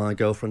told my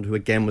girlfriend who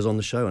again was on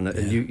the show,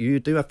 and you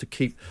do have to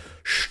keep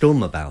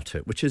stum about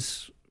it, which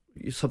is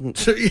something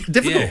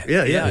difficult.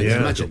 Yeah,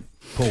 imagine.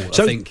 Paul,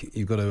 I think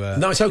you've got to...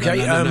 no, it's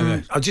okay.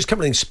 I just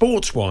come in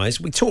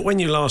sports-wise. We talked when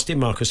you last in,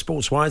 Marcus,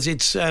 sports-wise.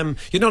 It's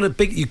you're not a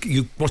big...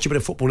 You watch a bit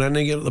of football now, and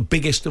you're not the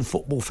biggest of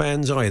football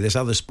fans, are you? There's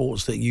other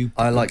sports that you...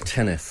 I like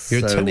tennis.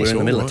 You're tennis, we're in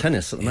the middle of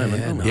tennis at the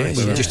moment. We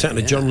were just chatting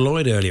to John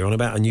Lloyd earlier on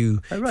about a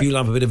new... If you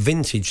love a bit of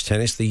vintage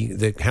tennis,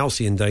 the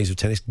halcyon days of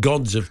tennis,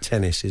 Gods of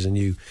Tennis is a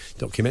new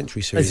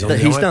documentary series on the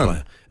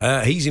iPlayer.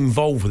 He's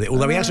involved with it,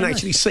 although he hasn't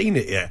actually seen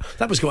it yet.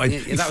 That was quite...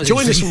 He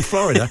joined us from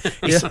Florida.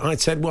 I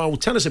said, well,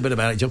 tell us a bit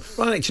about it, John.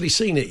 Well, I haven't actually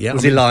seen it yet.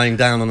 Was he lying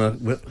down on a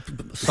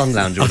sun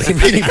lounger? I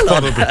think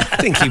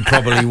he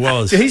probably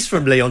was. He's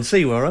from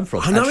Leigh-on-Sea, where I'm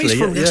from. I know he's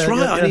from... That's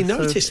right. I only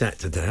noticed that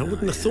today. I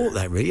wouldn't have thought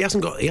that, really. He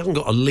hasn't got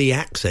a Lee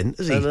accent,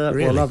 has he?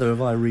 Really? Well, neither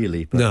have I,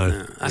 really. But,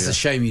 no. That's a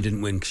shame you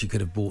didn't win, because you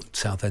could have bought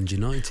Southend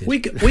United. We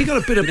got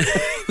a bit of...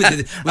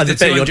 with the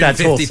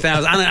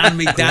 250,000 and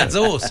me dad's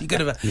horse. You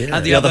could have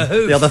had the other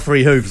hoof. The other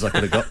 3 hooves I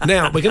could have got.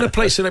 Now, we're going to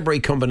play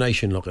Celebrity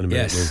Combination Lock in a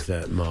minute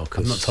with Marcus.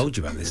 I've not told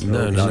you about this.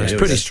 No, it's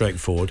pretty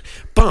straightforward.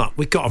 But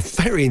we've got a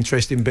very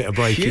interesting bit of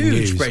breaking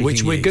news,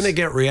 which we're going to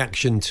get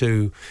reaction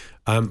to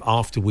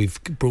after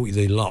we've brought you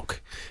the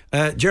lock.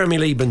 Jeremy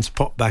Lieben's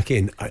popped back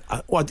in.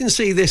 I didn't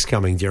see this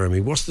coming,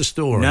 Jeremy. What's the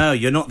story? No,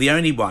 you're not the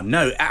only one.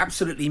 No,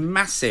 absolutely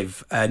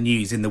massive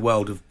news in the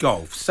world of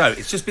golf. So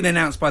it's just been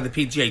announced by the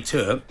PGA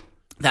Tour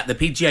that the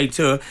PGA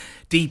Tour,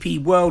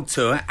 DP World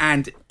Tour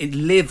and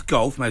Live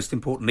Golf, most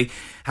importantly,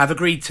 have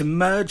agreed to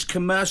merge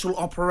commercial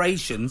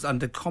operations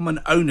under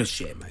common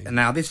ownership. And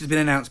now this has been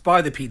announced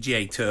by the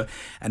PGA Tour,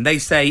 and they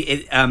say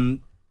it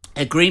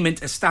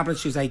agreement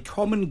establishes a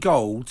common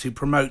goal to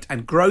promote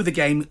and grow the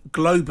game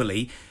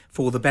globally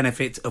for the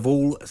benefit of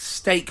all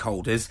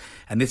stakeholders,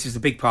 and this is the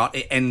big part.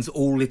 It ends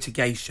all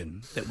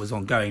litigation that was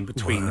ongoing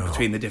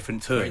between the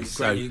different tours.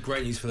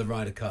 Great news for the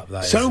Ryder Cup.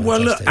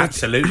 Look,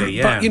 absolutely,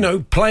 yeah.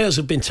 But players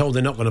have been told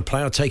they're not going to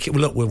play. I take it.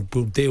 Well, look,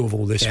 we'll deal with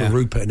all this with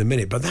Rupert in a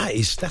minute. But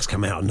that's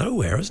come out of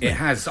nowhere, hasn't it? It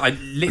has. I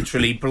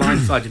literally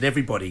blindsided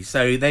everybody.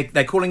 So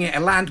they're calling it a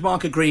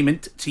landmark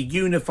agreement to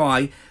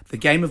unify the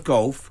game of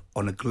golf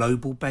on a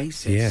global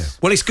basis. Yeah.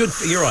 Well, it's good.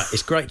 You're right.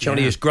 It's great,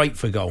 Johnny. Yeah. It's great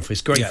for golf.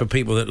 It's great for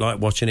people that like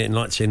watching it and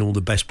like seeing all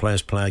the best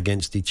players play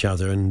against each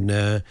other.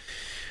 And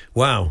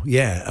wow,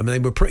 yeah. I mean, they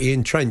were pretty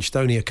entrenched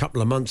only a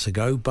couple of months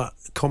ago, but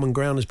common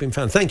ground has been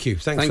found. Thank you.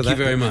 Thank you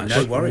very much.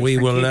 No worries. We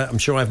will. I'm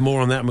sure I have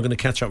more on that, and we're going to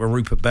catch up with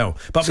Rupert Bell.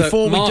 But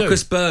before we do,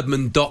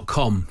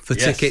 MarcusBirdman.com for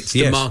tickets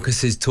to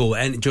Marcus's tour.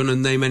 And do you want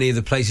to name any of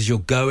the places you're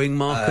going,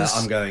 Marcus?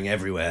 I'm going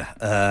everywhere.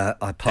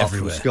 Apart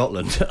from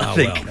Scotland, I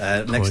think.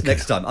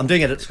 Next time. I'm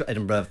doing it at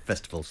Edinburgh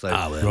Festival, so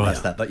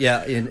that's that. But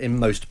yeah, in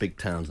most big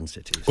towns and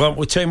cities. Well,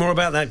 we'll tell you more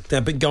about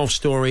that big golf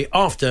story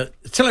after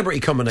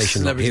Celebrity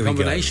Combination Lock. Celebrity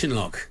Combination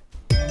Lock.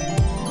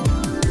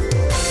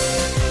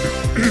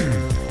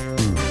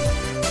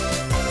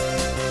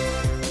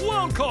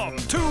 Welcome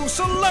to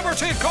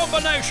Celebrity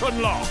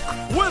Combination Lock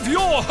with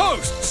your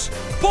hosts,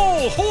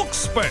 Paul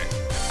Hawksby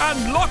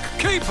and lock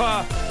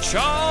keeper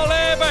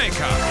Charlie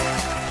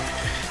Baker.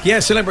 Yeah,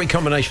 Celebrity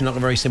Combination Lock, a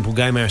very simple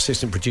game. Our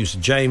assistant producer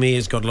Jamie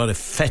has got a lot of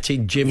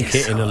fetid gym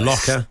kit in a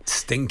locker.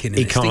 Stinking.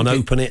 He can't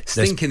open it.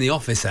 Stinking the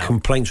office out.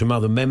 Complaints from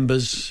other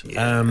members.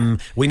 Yeah.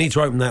 We need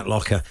to open that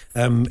locker.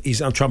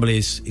 Our trouble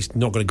is he's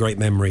not got a great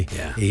memory.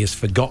 Yeah. He has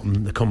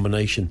forgotten the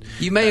combination.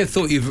 You may have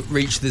thought you've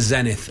reached the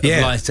zenith of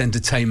life's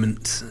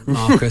entertainment,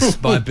 Marcus,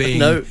 by being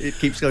no, it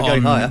keeps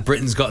going higher.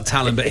 Britain's Got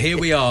Talent, but here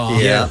we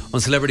are on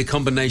Celebrity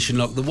Combination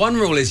Lock. The one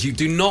rule is you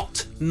do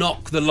not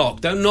knock the lock.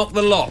 Don't knock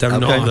the lock.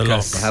 Don't knock the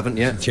lock. I haven't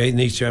yet. Jay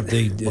needs to have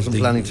the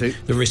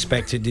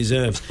respect it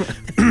deserves.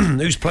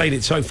 Who's played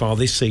it so far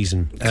this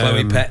season?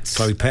 Chloe Petts,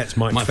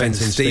 Mike Fenton,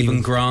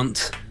 Stephen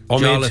Grant,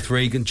 Jarlath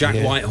Regan, Jack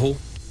Whitehall,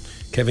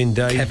 Kevin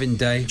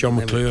Day, John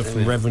McClure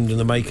from Reverend and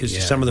the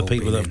Makers. Some of the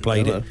people that have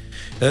played it.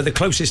 The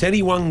closest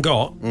anyone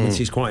got, which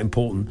is quite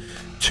important,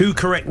 2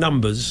 correct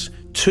numbers.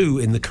 2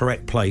 in the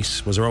correct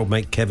place was our old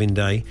mate Kevin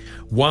Day.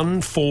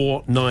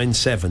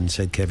 1497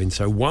 said Kevin.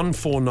 So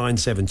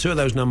 1497. 2 of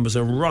those numbers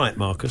are right,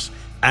 Marcus,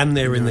 and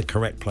they're in the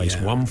correct place.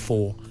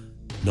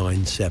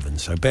 1497.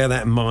 So bear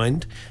that in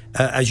mind.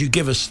 as you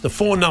give us the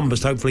 4 numbers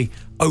to hopefully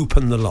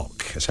open the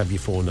lock. Let's have your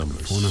 4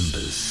 numbers. 4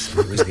 numbers.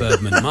 Marcus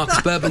Birdman.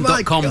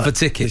 MarcusBirdman.com for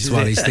tickets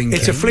while he's thinking.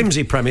 It's a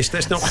flimsy premise.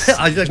 Let's not.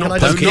 Don't knock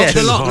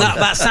the lock.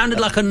 That sounded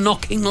like a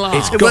knocking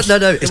laugh.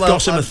 It's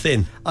gossamer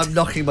thin. I'm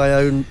knocking my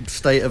own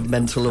state of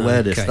mental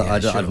awareness I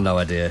have no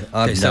idea.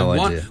 I have no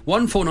idea.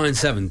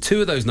 1497.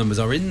 2 of those numbers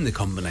are in the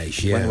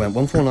combination. Yeah.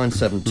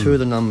 1497. 2 of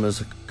the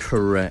numbers are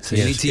correct. So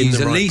you need to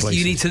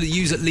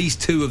use at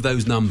least 2 of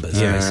those numbers.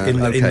 Yes, in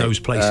those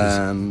places.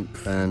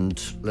 And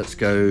let's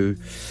go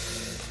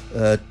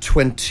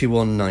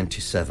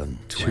 2197.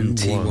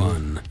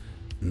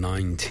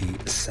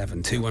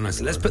 2197.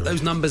 2197. Let's put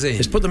those numbers in.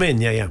 Let's put them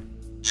in. Yeah.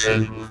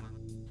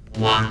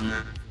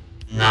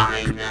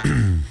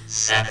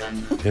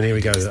 2197. And here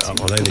we go. They're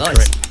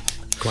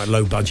correct. Quite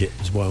low budget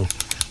as well.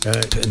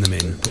 Putting them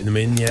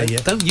in. Yeah.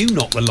 Don't you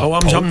knock the lock? Oh,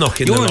 I'm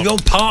knocking the lock. You're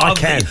part of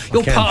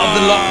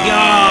the lock.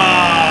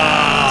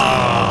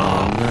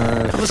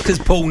 That was because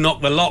Paul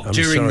knocked the lock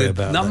during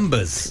the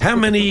numbers. How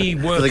many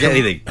were?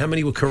 How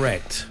many were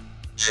correct?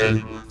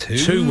 2.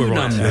 2 were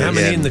right. How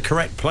many in the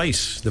correct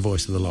place? The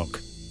voice of the lock.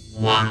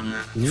 1.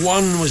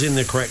 1 was in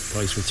the correct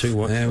place with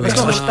 2.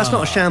 That's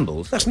not a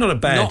shambles. That's not a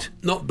bad.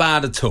 Not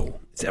bad at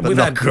all. But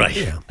not great.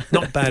 Yeah,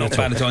 not bad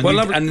at all.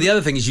 And the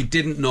other thing is you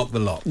didn't knock the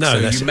lock. No, so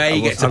you may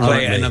get to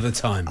play it another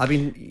time. I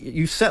mean,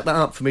 you set that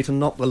up for me to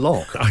knock the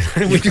lock.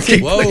 You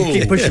keep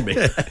pushing me.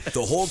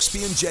 The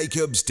Hawksby and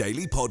Jacobs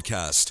Daily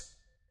Podcast.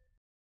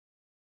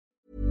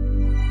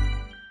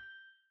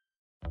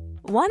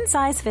 One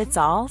size fits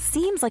all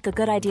seems like a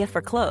good idea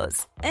for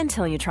clothes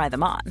until you try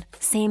them on.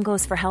 Same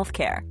goes for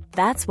healthcare.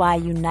 That's why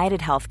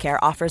United Healthcare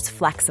offers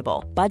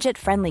flexible,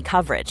 budget-friendly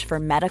coverage for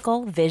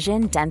medical,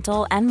 vision,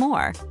 dental, and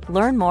more.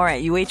 Learn more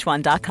at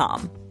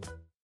uh1.com.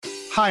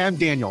 Hi, I'm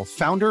Daniel,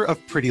 founder of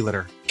Pretty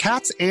Litter.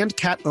 Cats and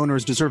cat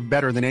owners deserve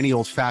better than any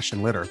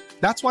old-fashioned litter.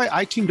 That's why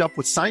I teamed up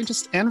with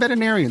scientists and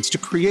veterinarians to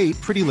create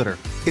Pretty Litter.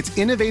 Its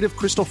innovative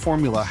crystal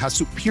formula has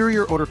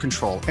superior odor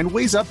control and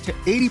weighs up to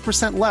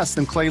 80% less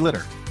than clay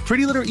litter.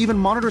 Pretty Litter even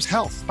monitors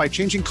health by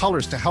changing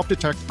colors to help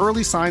detect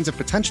early signs of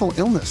potential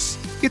illness.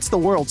 It's the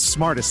world's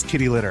smartest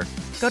kitty litter.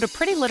 Go to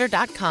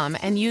prettylitter.com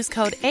and use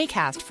code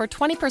ACAST for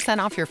 20%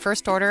 off your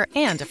first order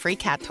and a free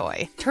cat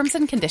toy. Terms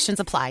and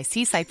conditions apply.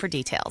 See site for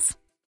details.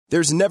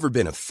 There's never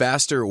been a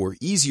faster or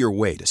easier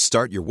way to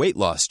start your weight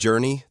loss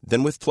journey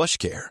than with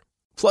PlushCare.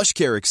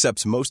 PlushCare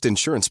accepts most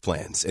insurance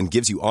plans and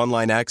gives you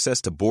online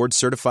access to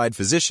board-certified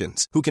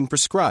physicians who can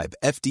prescribe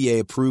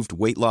FDA-approved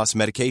weight loss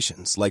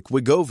medications like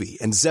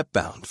Wegovy and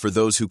Zepbound for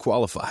those who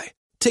qualify.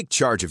 Take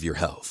charge of your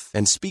health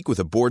and speak with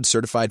a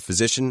board-certified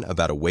physician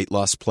about a weight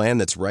loss plan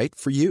that's right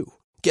for you.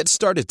 Get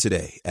started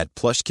today at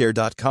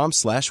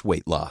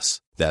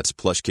plushcare.com/weight-loss. That's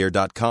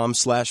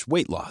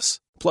plushcare.com/weight-loss.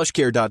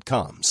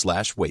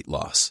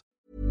 plushcare.com/weight-loss.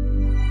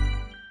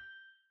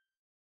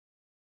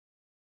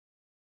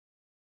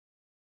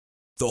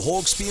 The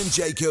Hawksby and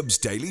Jacobs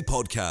Daily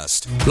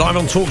Podcast. Live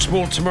on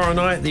TalkSport tomorrow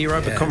night, the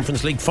Europa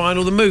Conference League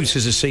final. The Moose,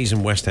 as a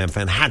seasoned West Ham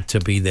fan, had to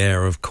be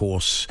there, of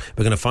course.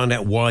 We're going to find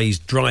out why he's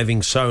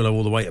driving solo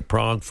all the way to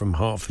Prague from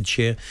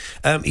Hertfordshire.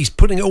 He's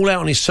putting it all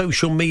out on his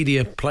social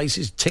media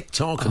places,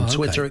 TikTok and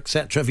Twitter,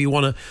 etc. If you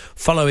want to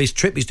follow his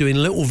trip, he's doing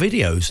little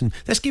videos. And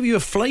let's give you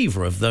a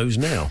flavour of those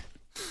now.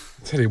 I'll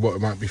tell you what, it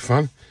might be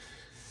fun.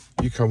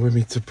 You come with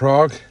me to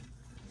Prague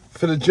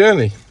for the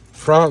journey.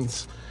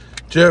 France,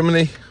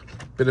 Germany,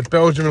 bit of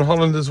Belgium and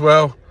Holland as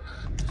well.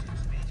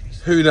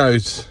 Who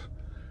knows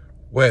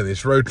where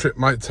this road trip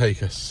might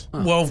take us?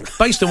 Well,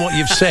 based on what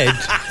you've said,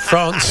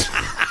 France,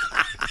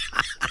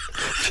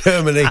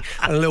 Germany,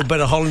 and a little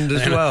bit of Holland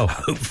as well.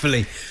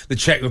 Hopefully, the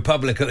Czech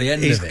Republic at the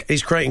end of it.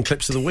 He's creating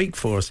clips of the week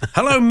for us.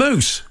 Hello,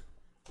 Moose.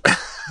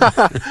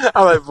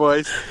 Hello,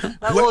 boys.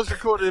 That was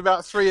recorded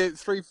about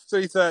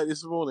 3:30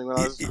 this morning when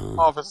I was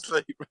half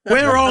asleep.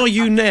 Where are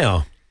you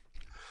now?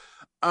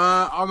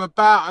 I'm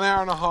about an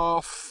hour and a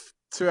half,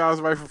 2 hours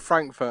away from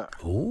Frankfurt.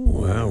 Oh,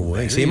 wow!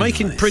 So you're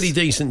making pretty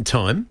decent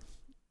time.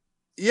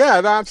 Yeah,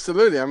 no,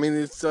 absolutely. I mean,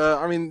 it's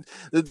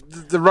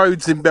the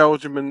roads in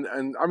Belgium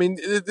and I mean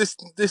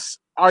this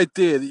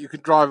idea that you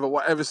can drive at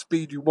whatever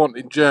speed you want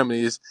in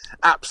Germany is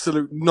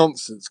absolute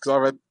nonsense. Because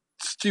I've had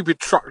stupid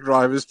truck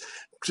drivers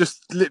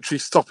just literally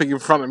stopping in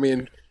front of me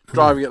and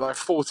driving at like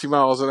 40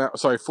 miles an hour.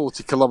 Sorry,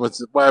 40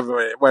 kilometres, wherever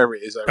it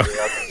is over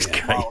here. It's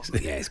crazy.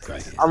 Yeah, it's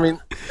crazy. I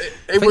mean,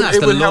 I think that's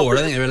the law. I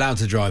think they're allowed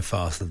to drive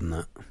faster than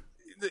that.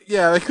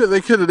 Yeah, they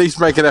could at least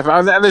make an effort.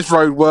 And there's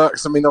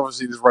roadworks. I mean,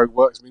 obviously there's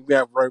roadworks. I mean, we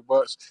have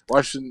roadworks.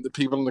 Why shouldn't the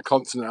people on the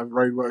continent have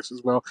roadworks as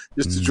well?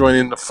 Just to join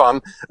in the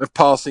fun of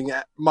passing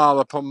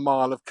mile upon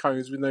mile of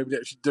cones with nobody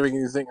actually doing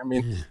anything. I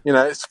mean, you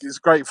know, it's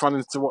great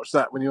fun to watch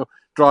that when you're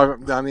driving up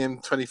and down the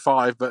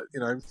M25, but, you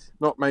know,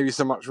 not maybe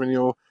so much when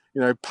you're,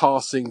 you know,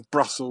 passing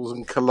Brussels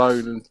and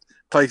Cologne and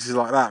places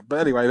like that. But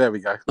anyway, there we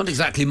go. Not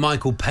exactly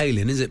Michael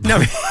Palin, is it?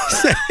 No.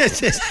 So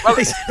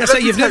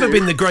you've never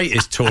been the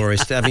greatest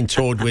tourist, having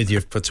toured with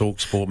you for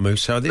TalkSport,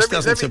 Moose, so this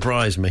doesn't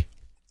surprise me.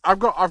 I've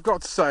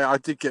got to say, I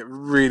did get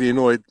really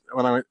annoyed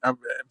when I went.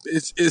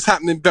 It's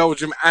happened in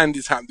Belgium and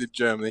it's happened in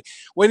Germany.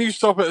 When you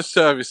stop at a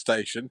service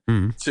station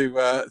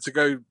to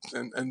go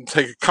and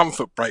take a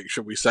comfort break,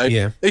 shall we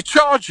say? They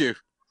charge you.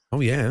 Oh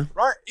yeah,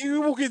 right.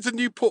 You walk into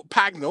Newport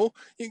Pagnell,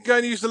 you can go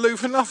and use the loo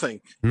for nothing.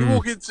 You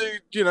walk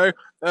into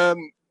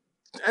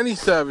any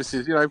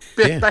services,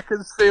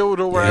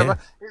 Beaconsfield or wherever,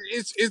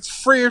 it's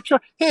free of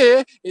charge.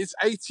 Here, it's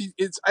 80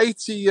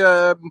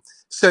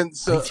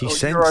 cents, 80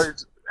 cents.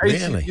 euros.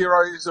 80 Really?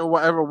 euros or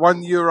whatever,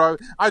 €1.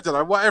 I don't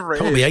know, whatever it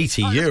is. Probably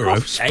 80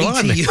 euros.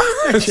 80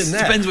 euros.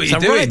 Depends what you're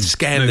it's a doing. red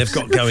scam they've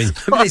got going.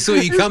 They saw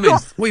you coming.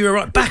 We were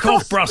right. Back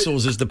off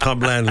Brussels, as the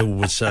pub landlord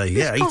would say.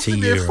 Yeah, 80 euros.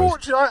 euros.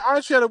 Fortune. I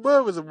actually had a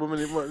word with a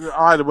woman.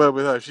 I had a word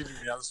with her. She didn't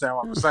really understand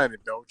what I was saying in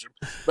Belgium.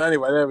 But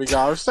anyway, there we go.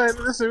 I was saying,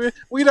 listen,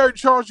 we don't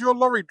charge your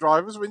lorry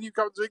drivers when you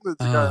come to England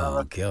to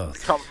go. God.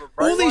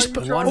 All these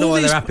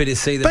they're happy to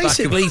see the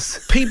basically back of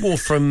us. People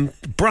from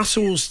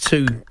Brussels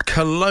to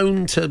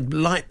Cologne to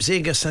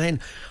Leipzig are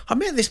saying, I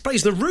met this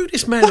place, the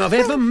rudest man I've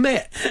ever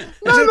met.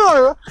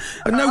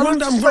 No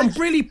wonder, I'm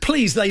really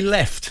pleased they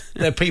left.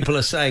 Their people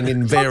are saying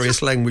in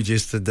various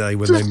languages today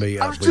when they meet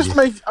up with you.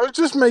 I was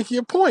just making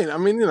a point. I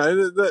mean,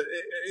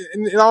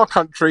 in our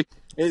country,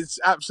 it's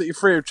absolutely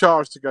free of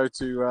charge to go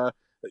to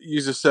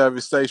use a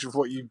service station for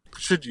what you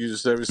should use a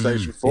service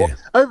station for.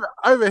 Yeah.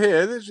 Over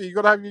here, literally, you've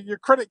got to have your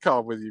credit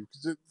card with you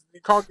because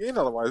you can't get in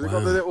otherwise. They've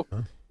got the little...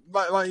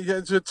 Like you get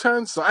into a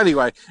turnstile.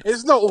 Anyway,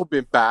 it's not all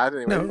been bad.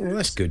 Anyway, no, well,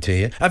 that's good to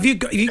hear. Have you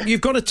got?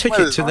 You've got a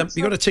ticket to the?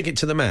 You got a ticket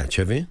to the match,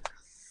 have you?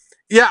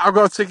 Yeah, I've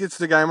got a ticket to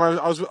the game.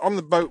 I was on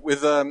the boat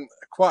with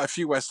quite a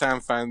few West Ham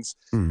fans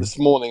this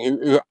morning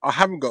who I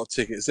haven't got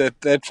tickets.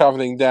 They're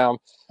travelling down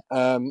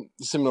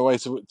similar way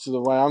to the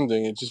way I'm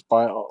doing it, just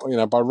by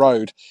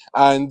road,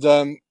 and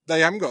they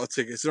haven't got a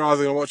ticket. So they're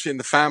either going to watch it in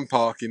the fan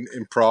park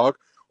in Prague,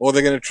 or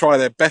they're going to try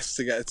their best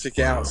to get a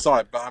ticket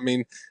outside. But I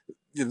mean.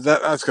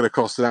 That's going to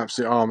cost an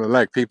absolute arm and a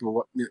leg.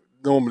 People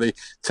normally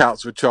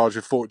touts would charge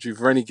a fortune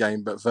for any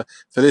game, but for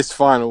this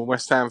final,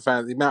 West Ham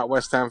fans, the amount of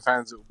West Ham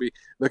fans that will be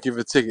looking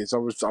for tickets, I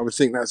would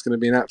think that's going to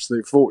be an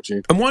absolute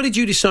fortune. And why did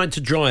you decide to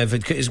drive?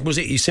 Was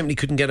it you simply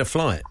couldn't get a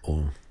flight?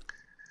 Or?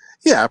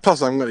 Yeah,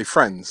 plus I haven't got any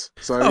friends,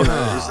 so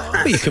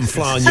you can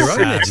fly on your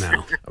own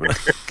now.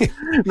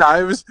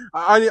 No, it was.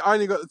 I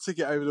only got the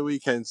ticket over the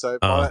weekend, so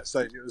by that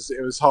stage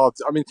it was hard.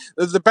 I mean,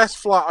 the best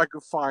flight I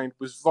could find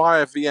was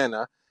via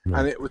Vienna.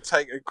 And it would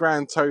take a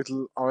grand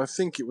total, I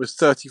think it was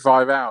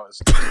 35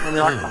 hours. I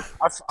mean,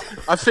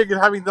 I figured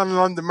having done the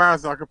London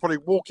Marathon, I could probably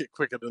walk it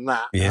quicker than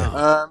that.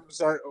 Yeah.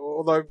 So,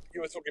 although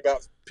you were talking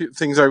about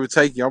things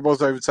overtaking, I was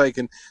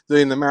overtaken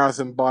doing the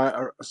marathon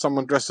by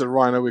someone dressed as a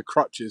rhino with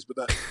crutches,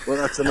 but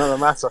that's another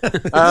matter.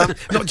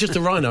 Not just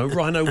a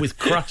rhino with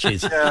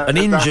crutches. An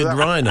injured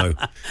rhino.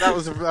 That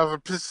was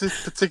a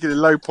particularly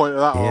low point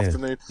of that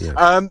afternoon.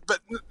 Yeah. But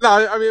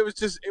no, I mean,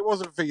 it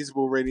wasn't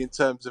feasible really in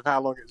terms of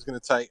how long it was going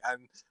to take,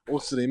 and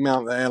also the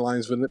amount that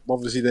airlines were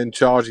obviously then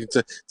charging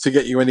to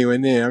get you anywhere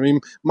near. I mean,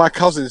 my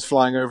cousin's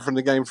flying over from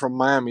the game from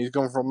Miami. He's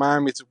gone from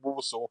Miami to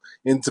Warsaw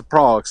into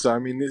Prague. So, I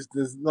mean,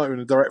 there's not even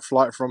a direct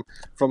flight from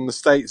the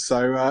States.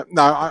 So,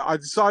 I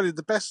decided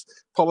the best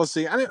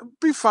policy, and it would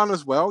be fun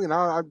as well,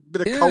 a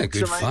bit of culture.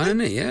 Good fun,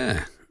 isn't it?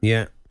 Yeah.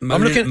 Yeah.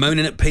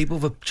 Moaning at people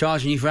for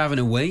charging you for having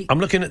a week. I'm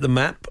looking at the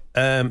map.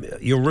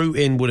 Your route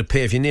in would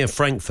appear, if you're near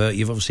Frankfurt,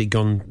 you've obviously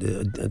gone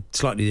a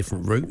slightly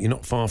different route. You're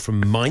not far from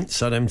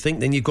Mainz, I don't think.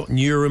 Then you've got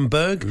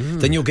Nuremberg.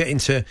 Then you'll get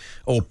into,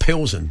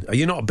 Pilsen.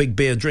 You're not a big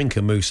beer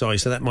drinker, Musai,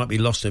 so that might be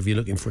lost if you're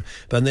looking for.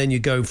 But then you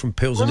go from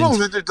Pilsen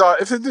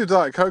if they do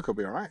Diet Coke, I'll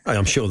be all right.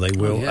 I'm sure they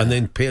will. Yeah. And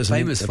then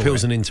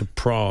Pilsen into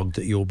Prague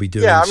that you'll be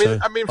doing. Yeah,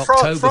 I mean,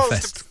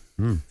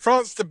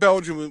 France to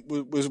Belgium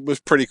was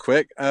pretty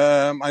quick.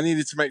 I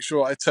needed to make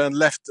sure I turned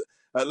left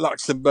at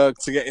Luxembourg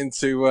to get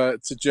into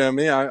to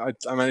Germany. I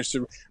managed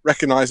to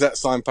recognise that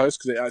signpost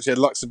because it actually had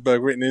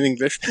Luxembourg written in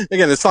English.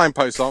 Again, the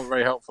signposts aren't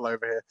very helpful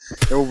over here;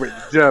 they're all written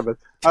in German.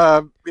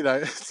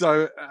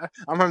 So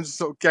I'm having to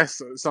sort of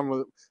guess some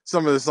of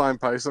the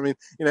signposts. I mean,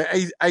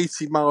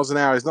 80 miles an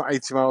hour is not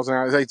 80 miles an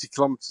hour; it's 80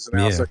 kilometres an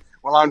hour. Yeah. So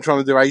while I'm trying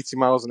to do 80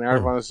 miles an hour,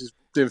 everyone else is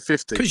doing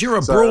 50. Because you're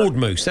abroad,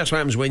 Moose. That's what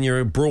happens when you're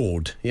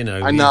abroad. You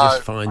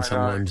just find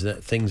sometimes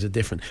that things are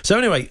different. So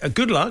anyway,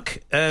 good luck.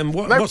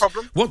 No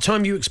problem. What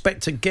time do you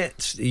expect to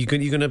get? Are you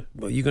going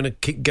to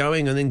keep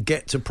going and then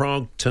get to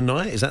Prague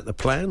tonight? Is that the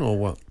plan or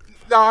what?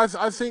 No,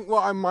 I think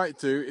what I might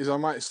do is I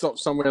might stop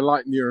somewhere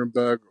like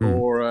Nuremberg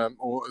or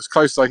as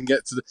close as I can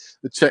get to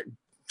the Czech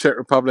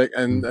Republic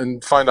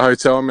and find a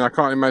hotel. I mean, I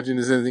can't imagine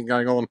there's anything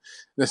going on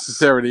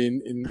necessarily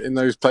in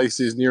those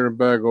places,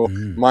 Nuremberg or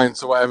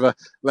Mainz or whatever,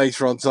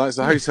 later on tonight.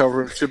 So the hotel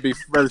room should be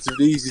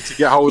relatively easy to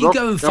get hold of.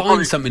 You go and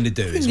find something to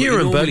do.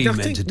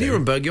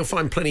 Nuremberg, you'll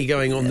find plenty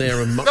going on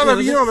there. No,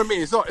 you know what I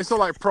mean? It's not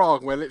like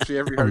Prague where literally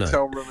every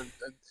hotel room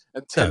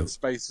and 10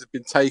 spaces have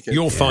been taken.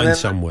 You'll find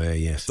somewhere,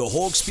 yes. The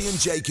Hawksbee and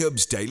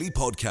Jacobs Daily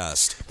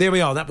Podcast. There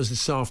we are. That was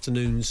this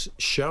afternoon's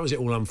show as it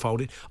all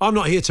unfolded. I'm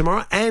not here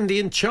tomorrow. Andy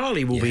and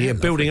Charlie will be here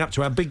building up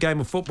to our big game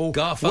of football.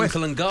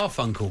 Garfunkel and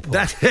Garfunkel.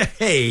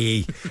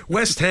 Hey,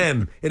 West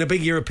Ham in a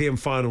big European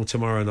final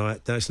tomorrow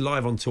night. It's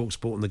live on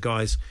TalkSport, and the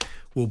guys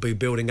will be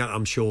building up.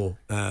 I'm sure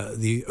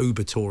the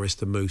Uber tourist,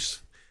 the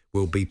Moose,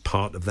 will be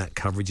part of that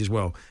coverage as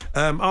well.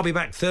 I'll be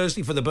back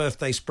Thursday for the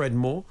birthday spread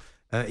more.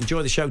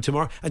 Enjoy the show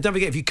tomorrow. And don't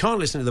forget, if you can't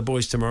listen to the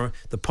boys tomorrow,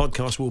 the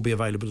podcast will be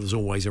available as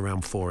always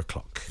around 4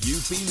 o'clock.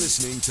 You've been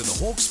listening to the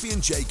Hawksbee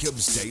and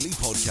Jacobs Daily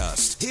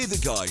Podcast. Hear the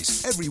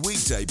guys every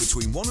weekday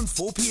between 1 and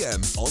 4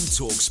 p.m. on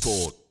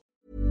TalkSport.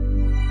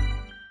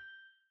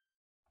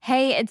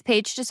 Hey, it's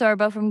Paige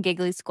DeSorbo from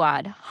Giggly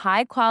Squad.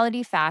 High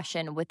quality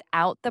fashion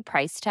without the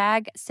price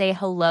tag. Say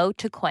hello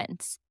to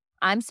Quince.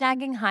 I'm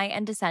snagging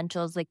high-end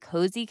essentials like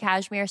cozy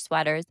cashmere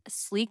sweaters,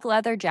 sleek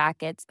leather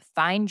jackets,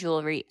 fine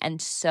jewelry,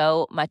 and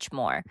so much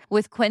more.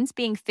 With Quince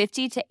being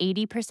 50 to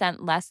 80%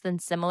 less than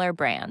similar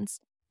brands.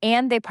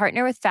 And they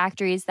partner with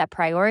factories that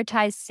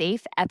prioritize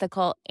safe,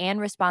 ethical, and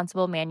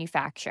responsible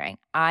manufacturing.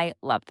 I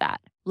love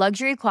that.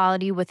 Luxury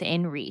quality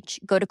within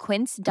reach. Go to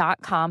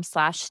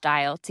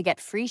quince.com/style to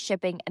get free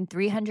shipping and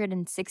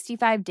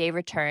 365-day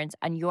returns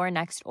on your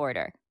next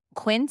order.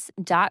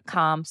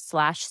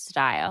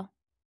 Quince.com/style.